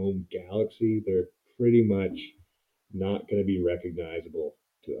their home galaxy, they're pretty much not going to be recognizable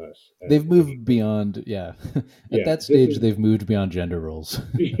to us as They've moved anything. beyond, yeah. At Yeah, that this stage, is. they've moved beyond gender roles.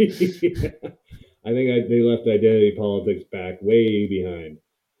 I think they left identity politics back way behind.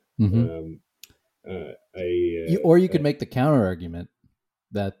 Hmm. Um, Or you could make the counter argument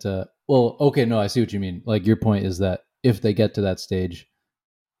that, well, okay, no, I see what you mean. Like your point is that if they get to that stage,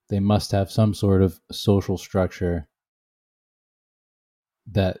 they must have some sort of social structure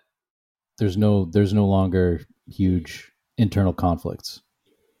that there's no longer huge internal conflicts.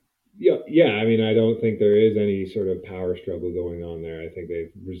 Yeah, yeah. I mean, I don't think there is any sort of power struggle going on there. I think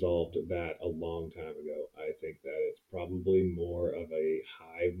they've resolved that a long time ago. I think that it's probably more of a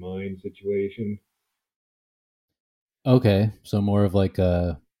hive mind situation. Okay, so more of like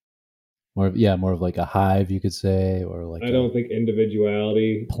a hive, you could say, or like I a don't think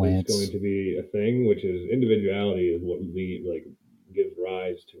individuality is going plants. to be a thing, which is individuality is what gives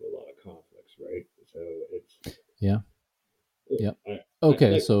rise to a lot of conflicts, right? So it's Yeah. Yep. I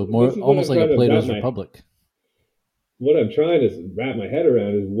Okay, like so this more is what almost I'm like a trying to Plato's Republic. what I'm trying to wrap my head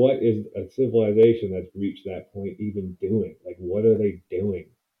around is what is a civilization that's reached that point even doing? Like, what are they doing?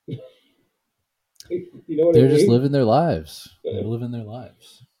 You know what I They're just mean? living their lives. They're living their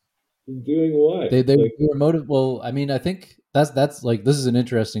lives. Doing what? They Like, were motive. Well, I mean, I think that's like this is an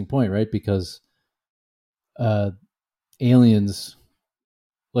interesting point, right? Because uh, aliens,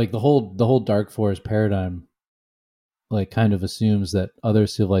 like the whole dark forest paradigm, like kind of assumes that other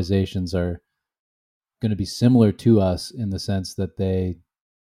civilizations are going to be similar to us in the sense that they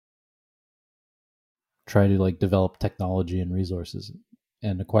try to like develop technology and resources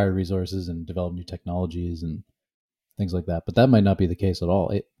and acquire resources and develop new technologies and things like that. But that might not be the case at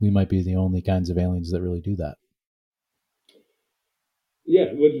all. We might be the only kinds of aliens that really do that. yeah,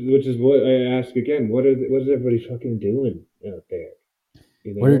 which is what I ask again. What is everybody fucking doing out there?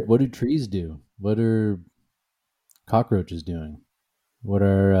 You know, What do trees do? What are cockroaches doing? What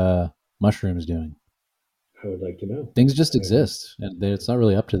are mushrooms doing? I would like to know. Things just I, exist, and it's not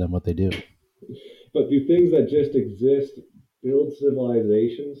really up to them what they do. but do things that just exist build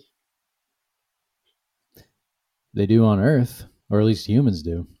civilizations? They do on Earth, or at least humans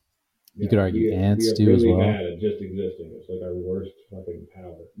do. You Yeah, could argue we ants are do as really well. bad at just existing. It's like our worst fucking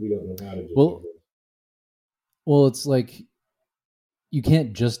power. We don't know how to just Well, exist. it's like you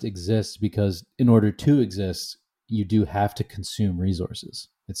can't just exist because in order to exist, you do have to consume resources.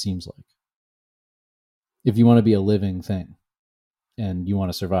 It seems like if you want to be a living thing and you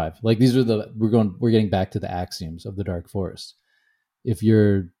want to survive, like these are we're getting back to the axioms of the dark forest. If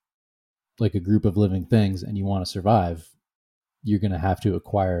you're like a group of living things and you want to survive, you're going to have to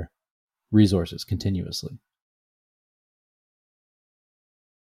acquire resources continuously.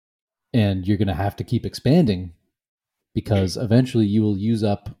 And you're going to have to keep expanding because eventually you will use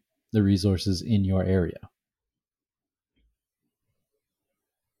up the resources in your area.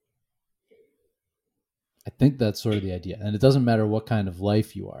 I think that's sort of the idea. And it doesn't matter what kind of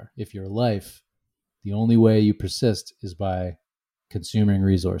life you are. If you're life, the only way you persist is by consuming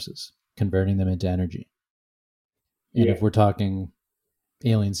resources, converting them into energy. And Yeah, if we're talking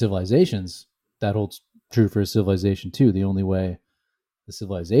alien civilizations, that holds true for a civilization too. The only way the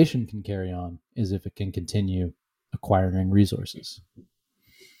civilization can carry on is if it can continue acquiring resources. And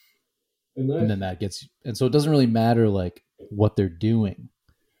Unless, then that gets, and so it doesn't really matter like what they're doing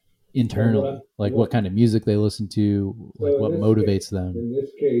well, internally, like what kind of music they listen to, like so what motivates them. in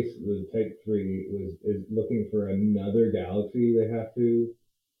this case, the Type Three is looking for another galaxy they have to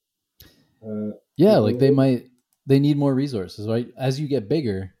Yeah, take like over. they need more resources, right? As you get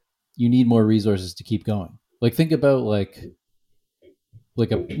bigger, you need more resources to keep going. Like think about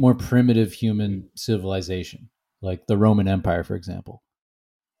like a more primitive human civilization, like the Roman Empire, for example.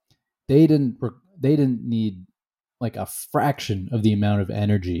 They didn't need like a fraction of the amount of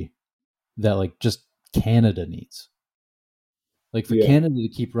energy that like just Canada needs. Like for Yeah, Canada to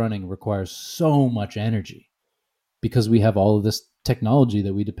keep running requires so much energy because we have all of this technology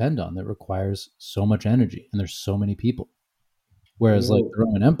that we depend on that requires so much energy and there's so many people. I Whereas like know. the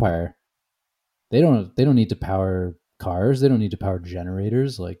Roman Empire, they don't need to power cars, they don't need to power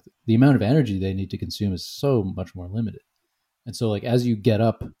generators. Like the amount of energy they need to consume is so much more limited. And so like as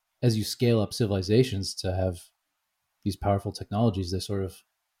you scale up civilizations to have these powerful technologies, they sort of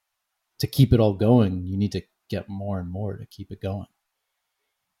to keep it all going, you need to get more and more to keep it going.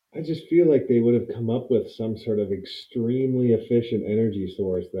 I just feel like they would have come up with some sort of extremely efficient energy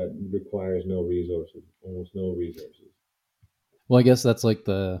source that requires no resources, almost no resources, Well, I guess that's like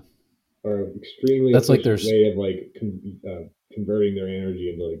the or extremely that's like efficient there's way of like converting their energy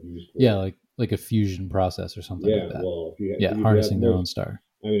into like yeah, useful. like a fusion process or something like Yeah, that. well, Yeah, if you have harnessing their most, own star.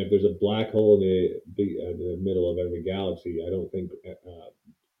 I mean, if there's a black hole in the middle of every galaxy, I don't think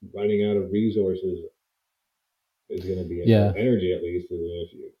running out of resources is going to be, or Yeah, energy at least, is an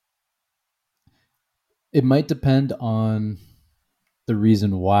issue. it might depend on the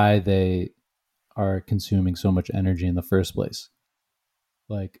reason why they are consuming so much energy in the first place.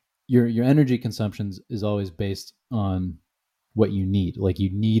 Like your energy consumption is always based on what you need. Like you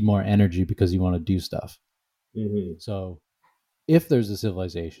need more energy because you want to do stuff. Hmm. So if there's a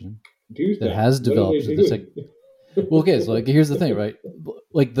civilization Do that stuff. has What are they developed this like doing? well okay, so like here's the thing, right?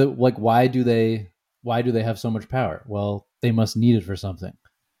 Like why do they have so much power? Well, they must need it for something.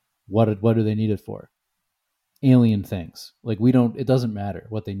 What do they need it for? Alien things. Like we don't it doesn't matter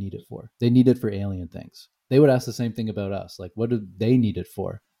what they need it for. They need it for alien things. They would ask the same thing about us. Like what do they need it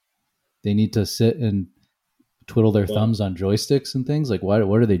for? They need to sit and twiddle their Well, thumbs on joysticks and things. Like what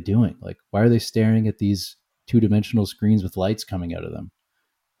are they doing? Like why are they staring at these two-dimensional screens with lights coming out of them?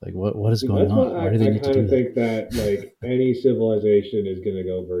 Like what is see, going that's why on? Why do they I need to kind do of that? think that like any civilization is going to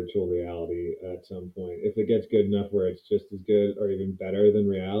go virtual reality at some point. If it gets good enough where it's just as good or even better than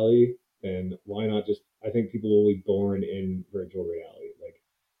reality, then why not just? I think people will be born in virtual reality. Like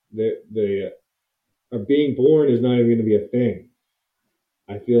they are being born is not even going to be a thing.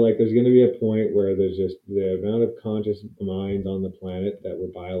 I feel like there's going to be a point where there's just the amount of conscious minds on the planet that were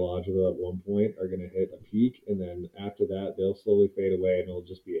biological at one point are going to hit a peak, and then after that, they'll slowly fade away, and it'll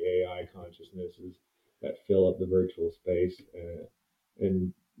just be AI consciousnesses that fill up the virtual space,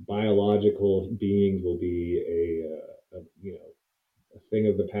 and biological beings will be a a thing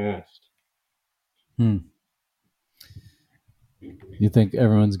of the past. Hmm. You think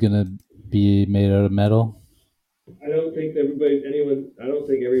everyone's gonna be made out of metal? I don't think everybody's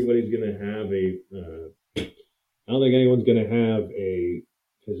going to have a. I don't think anyone's going to have a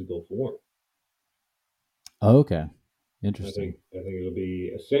physical form. Oh, okay, interesting. I think it'll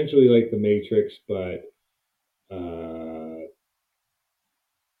be essentially like the Matrix, but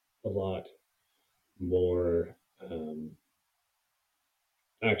a lot more.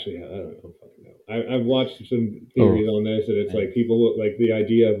 Actually, I don't fucking know. I've watched some Oh, theories on this, and it's like man. people like the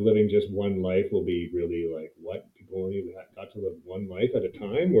idea of living just one life will be really like what people only got to live one life at a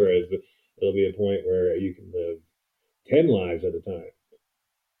time, whereas there'll be a point where you can live 10 lives at a time.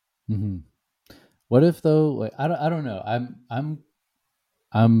 Hmm. What if though? Like I don't know.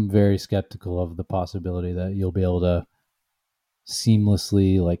 I'm very skeptical of the possibility that you'll be able to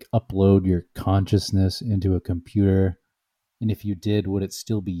seamlessly like upload your consciousness into a computer. And if you did, would it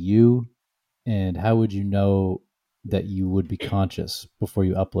still be you? And how would you know that you would be conscious before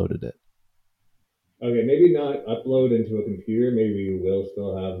you uploaded it? Okay, maybe not upload into a computer. Maybe you will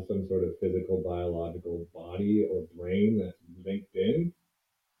still have some sort of physical, biological body or brain that's linked in.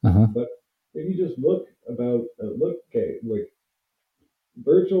 Uh huh. But if you just okay, like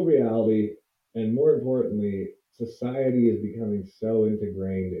virtual reality, and more importantly, society is becoming so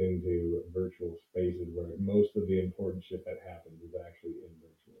integrated into virtual spaces where most of the important shit that happens is actually in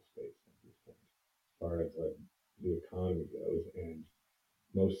virtual space at this point, as far as like the economy goes, and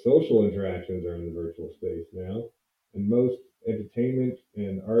most social interactions are in the virtual space now, and most entertainment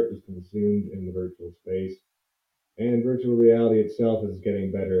and art is consumed in the virtual space. and virtual reality itself is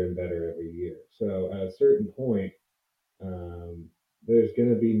getting better and better every year. So at a certain point, um, there's going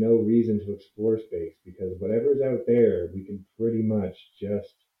to be no reason to explore space because whatever's out there, we can pretty much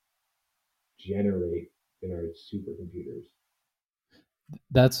just generate in our supercomputers.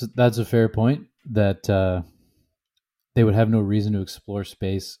 That's a fair point. That they would have no reason to explore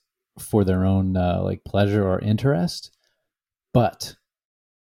space for their own like pleasure or interest. But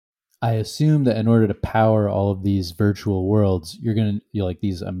I assume that in order to power all of these virtual worlds, you're like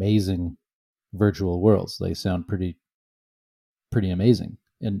these amazing virtual worlds. They sound pretty amazing.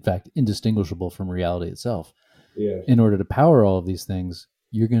 In fact, indistinguishable from reality itself. Yes. In order to power all of these things,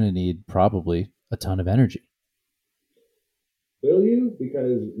 you're going to need probably a ton of energy. Will you?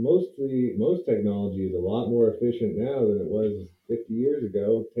 Because most technology is a lot more efficient now than it was 50 years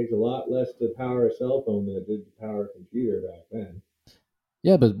ago. It takes a lot less to power a cell phone than it did to power a computer back then.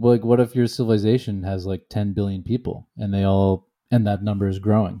 Yeah, but like, what if your civilization has like 10 billion people, and that number is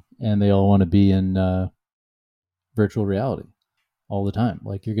growing, and they all want to be in virtual reality all the time?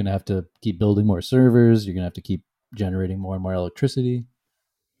 Like, you're going to have to keep building more servers. You're going to have to keep generating more and more electricity.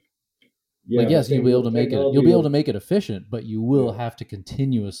 Like, Yeah, but yes, you'll be able to make it. You'll technology be able will. to make it efficient, but you will Yeah. have to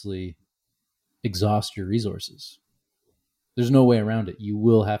continuously exhaust your resources. There's no way around it. You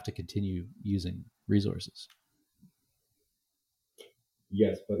will have to continue using resources.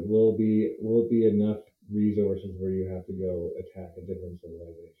 Yes, but will it be enough resources where you have to go attack a different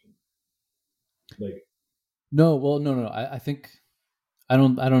civilization? Like, No, well, no. I think I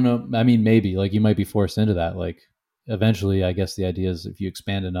don't know. I mean, maybe like you might be forced into that. Like, eventually, I guess the idea is if you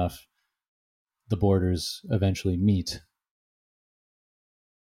expand enough, the borders eventually meet.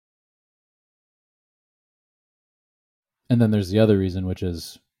 And then there's the other reason, which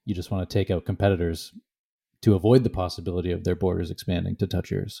is you just want to take out competitors to avoid the possibility of their borders expanding to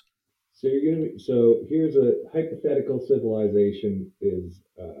touch yours. so here's a hypothetical civilization is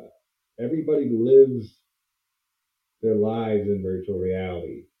everybody lives their lives in virtual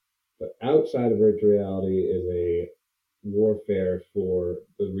reality, but outside of virtual reality is a warfare for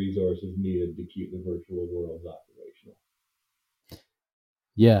the resources needed to keep the virtual worlds operational.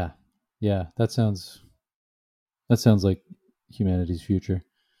 Yeah, yeah, that sounds like humanity's future.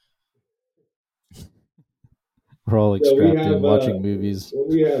 We're all like So we strapped in have watching movies. what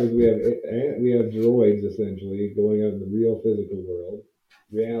we have is we have droids essentially going out in the real physical world,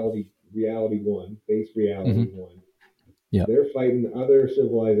 reality one, base reality Mm-hmm. one. Yeah. They're fighting other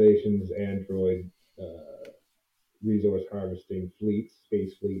civilizations, android resource harvesting fleets,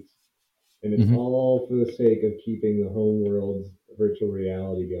 space fleets, and it's Mm-hmm. all for the sake of keeping the home world's virtual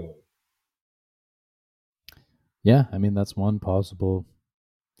reality going. Yeah, I mean that's one possible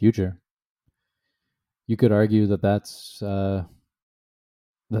future. You could argue that's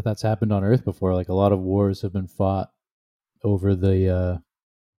happened on Earth before. Like a lot of wars have been fought over the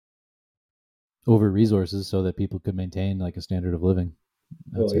over resources so that people could maintain like a standard of living.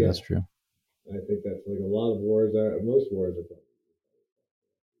 I'd Well, say yeah, that's true. I think that's like a lot of wars are. Most wars are.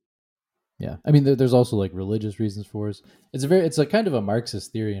 Yeah, I mean, there's also like religious reasons for it. It's a kind of a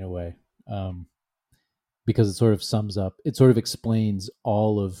Marxist theory in a way, um, because it sort of sums up, it sort of explains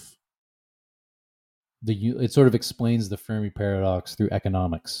all of it sort of explains the Fermi paradox through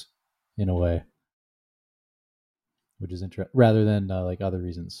economics, in a way, which is interesting, rather than like other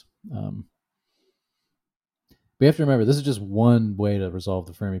reasons. We have to remember this is just one way to resolve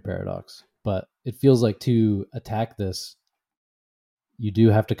the Fermi paradox, but it feels like to attack this, you do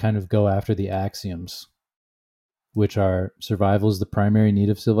have to kind of go after the axioms, which are survival is the primary need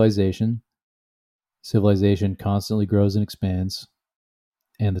of civilization. Civilization constantly grows and expands,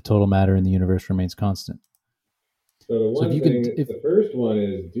 and the total matter in the universe remains constant. So the So if one you can, thing, if the first one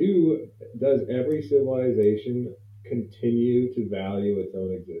is, does every civilization continue to value its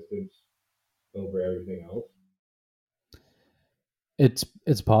own existence over everything else?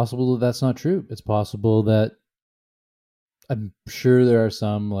 it's possible that that's not true. It's possible that I'm sure there are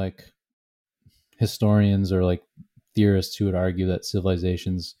some like historians or like theorists who would argue that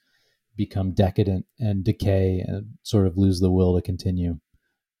civilizations become decadent and decay and sort of lose the will to continue.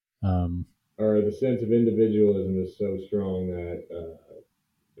 Um, Or the sense of individualism is so strong that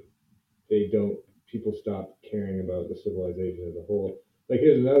they don't people stop caring about the civilization as a whole. Like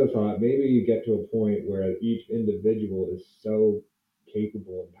here's another thought: maybe you get to a point where each individual is so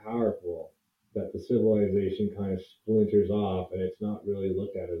capable and powerful that the civilization kind of splinters off, and it's not really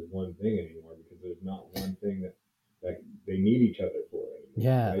looked at as one thing anymore because there's not one thing that they need each other for anymore,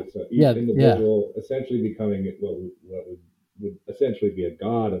 yeah, right? So each yeah. individual essentially becoming what would essentially be a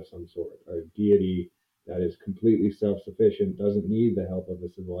god of some sort or a deity that is completely self-sufficient, doesn't need the help of the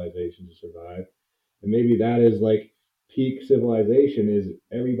civilization to survive. And maybe that is like peak civilization is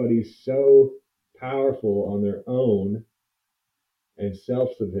everybody's so powerful on their own and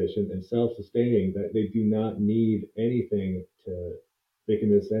self-sufficient and self-sustaining that they do not need anything to they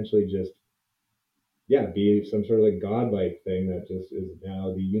can essentially just be some sort of like godlike thing that just is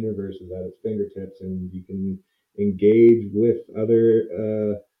now the universe is at its fingertips and you can engage with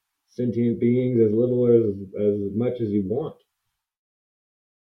other sentient beings as little or as much as you want.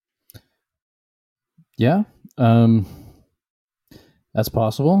 Yeah, um, that's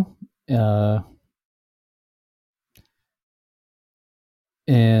possible. Uh,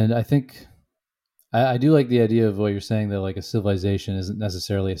 and I think I do like the idea of what you're saying that like a civilization isn't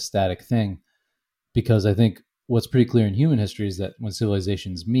necessarily a static thing, because I think what's pretty clear in human history is that when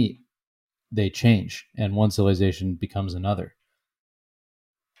civilizations meet, they change and one civilization becomes another.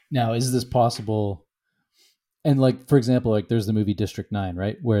 Now, is this possible? And like, for example, like there's the movie District 9,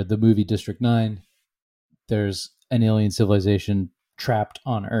 right? Where the movie District 9, there's an alien civilization trapped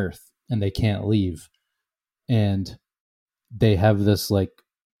on Earth and they can't leave. And they have this like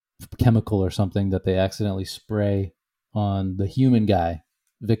chemical or something that they accidentally spray on the human guy,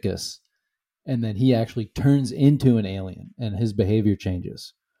 Vicus. And then he actually turns into an alien and his behavior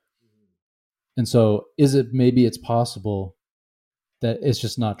changes. And so, is it maybe it's possible that it's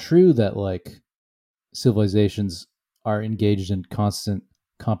just not true that like civilizations are engaged in constant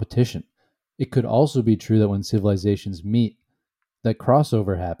competition? It could also be true that when civilizations meet, that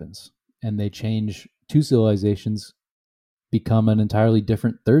crossover happens and they change. Two civilizations become an entirely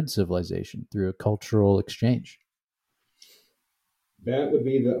different third civilization through a cultural exchange. That would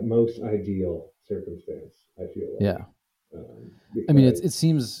be the most ideal circumstance, I feel like. Yeah. I mean, Because it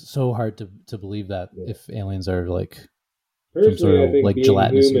seems so hard to believe that yeah. if aliens are like from sort Personally, I of think like being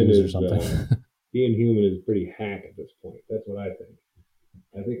gelatinous human ooze or is something. being human is pretty hack at this point. That's what I think.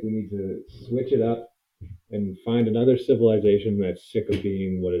 I think we need to switch it up and find another civilization that's sick of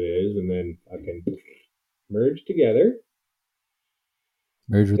being what it is, and then fucking merge together,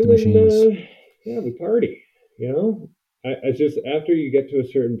 Merge with the and then machines. we party. You know, I just after you get to a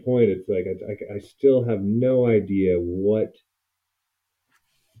certain point, it's like I still have no idea what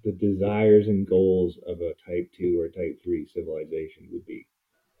the desires and goals of a type 2 or type 3 civilization would be.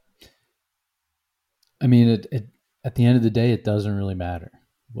 I mean, it at the end of the day, it doesn't really matter.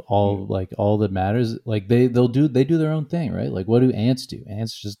 Yeah. All that matters, like they do their own thing, right? Like, what do ants do?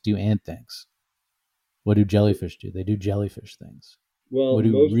 Ants just do ant things. What do jellyfish do? They do jellyfish things. Well, What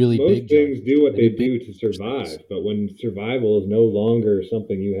do most really most big things jellyfish do do? what They they do big do to things. survive, but when survival is no longer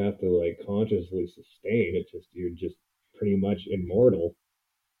something you have to like consciously sustain, it's just you're just pretty much immortal.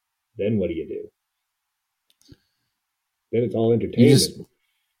 Then what do you do? Then it's all You just,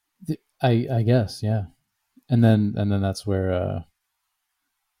 entertainment. I guess, yeah. And then that's where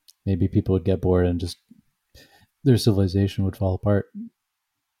maybe people would get bored and just their civilization would fall apart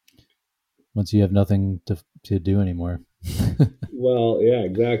once you have nothing to do anymore. And Well, yeah,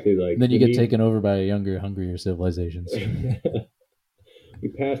 exactly. Like then the you get need. taken over by younger, hungrier civilizations. We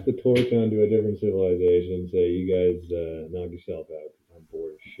pass the torch on to a different civilization. Say, you guys knock yourself out. I'm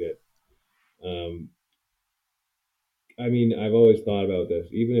bored as shit. Um, I mean, I've always thought about this.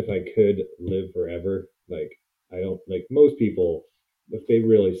 Even if I could live forever, like I don't like most people, if they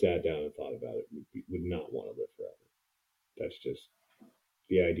really sat down and thought about it, would not want to live forever. That's just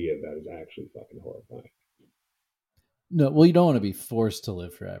the idea of that is actually fucking horrifying. No, well, you don't want to be forced to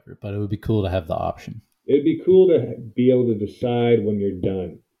live forever, but it would be cool to have the option. It'd be cool to be able to decide when you're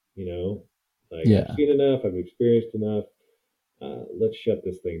done. You know, like I've Yeah, seen enough, I've experienced enough. Let's shut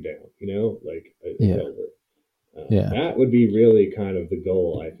this thing down. You know, like it's yeah, over. yeah. That would be really kind of the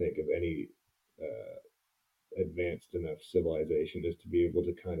goal, I think, of any advanced enough civilization is to be able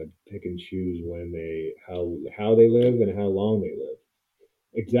to kind of pick and choose when they how they live and how long they live.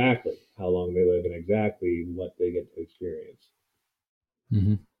 Exactly how long they live and exactly what they get to experience.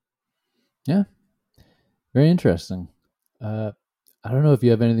 Hmm. Yeah, very interesting. Uh, I don't know if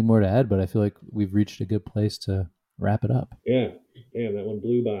you have anything more to add, but I feel like we've reached a good place to wrap it up. Yeah. Damn, that one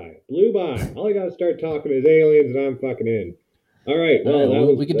blew by. Blew by. All I gotta start talking is aliens and I'm fucking in. All right. All right, Well,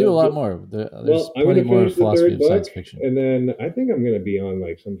 well, we can do a lot more. There's well, I'm plenty gonna more finish the philosophy third of book, science fiction. and then I think I'm gonna be on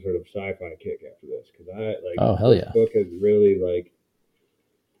like some sort of sci-fi kick after this because I like Oh, hell this yeah. book has really like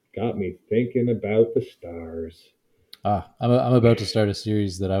got me thinking about the stars. I'm about to start a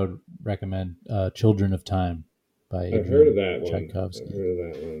series that I would recommend, Children of Time by I've heard of Adrian that one. I've Tchaikovsky. heard of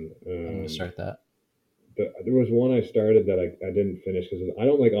that one. I'm going to start that. There was one I started that I didn't finish because I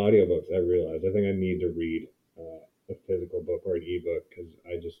don't like audiobooks. I realized I think I need to read a physical book or an ebook because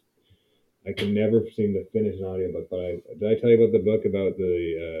I just I can never seem to finish an audiobook. But did I tell you about the book about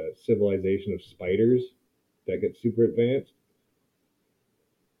the civilization of spiders that get super advanced?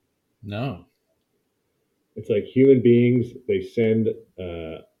 No. It's like human beings. They find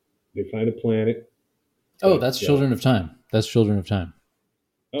a planet Oh, that's that's Children of Time. That's Children of Time.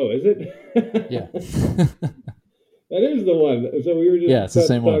 oh, is it? Yeah. That is the one. So we were Yeah, just it's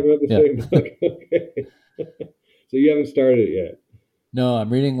the same one. talking about the Yeah. same book. Okay. So you haven't started it yet. No, I'm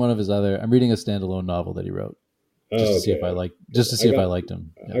reading one of his other. I'm reading a standalone novel that he wrote, just Oh, to see if I okay. like, just to see if I liked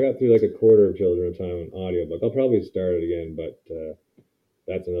him. Yeah. I got through like a quarter of Children of Time on audiobook. I'll probably start it again, but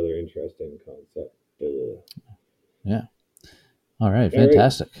that's another interesting concept. Yeah. All right. All right.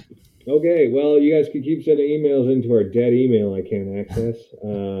 Fantastic. Okay. Well, you guys can keep sending emails into our dead email I can't access,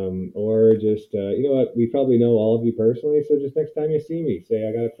 or just you know what? We probably know all of you personally, so just next time you see me, say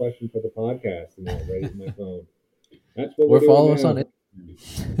I got a question for the podcast, and I'll write it in my phone. That's what we're Or doing follow us now. on Do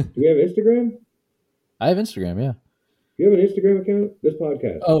Instagram. we have Instagram? I have Instagram. Yeah. Do you have an Instagram account? This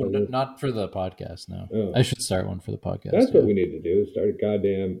podcast. Oh, not for the podcast. No, Oh, I should start one for the podcast. that's what Yeah. we need to do. Start a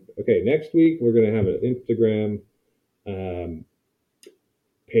goddamn. Okay, next week we're gonna have an Instagram um,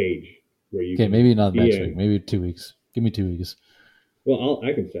 page where you Okay, can maybe not next week. DM. Maybe 2 weeks. Give me 2 weeks. Well,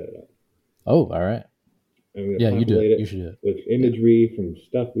 I can set it up. Oh, all right. I'm gonna Yeah, you do populate it. You it should do it. with Yeah. imagery from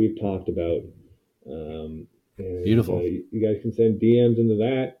stuff we've talked about, and Beautiful. you guys can send DMs into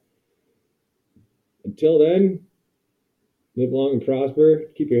that. Until then, live long and prosper.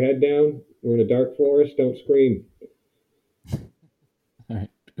 Keep your head down. We're in a dark forest. Don't scream. All right.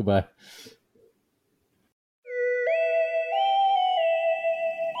 Goodbye.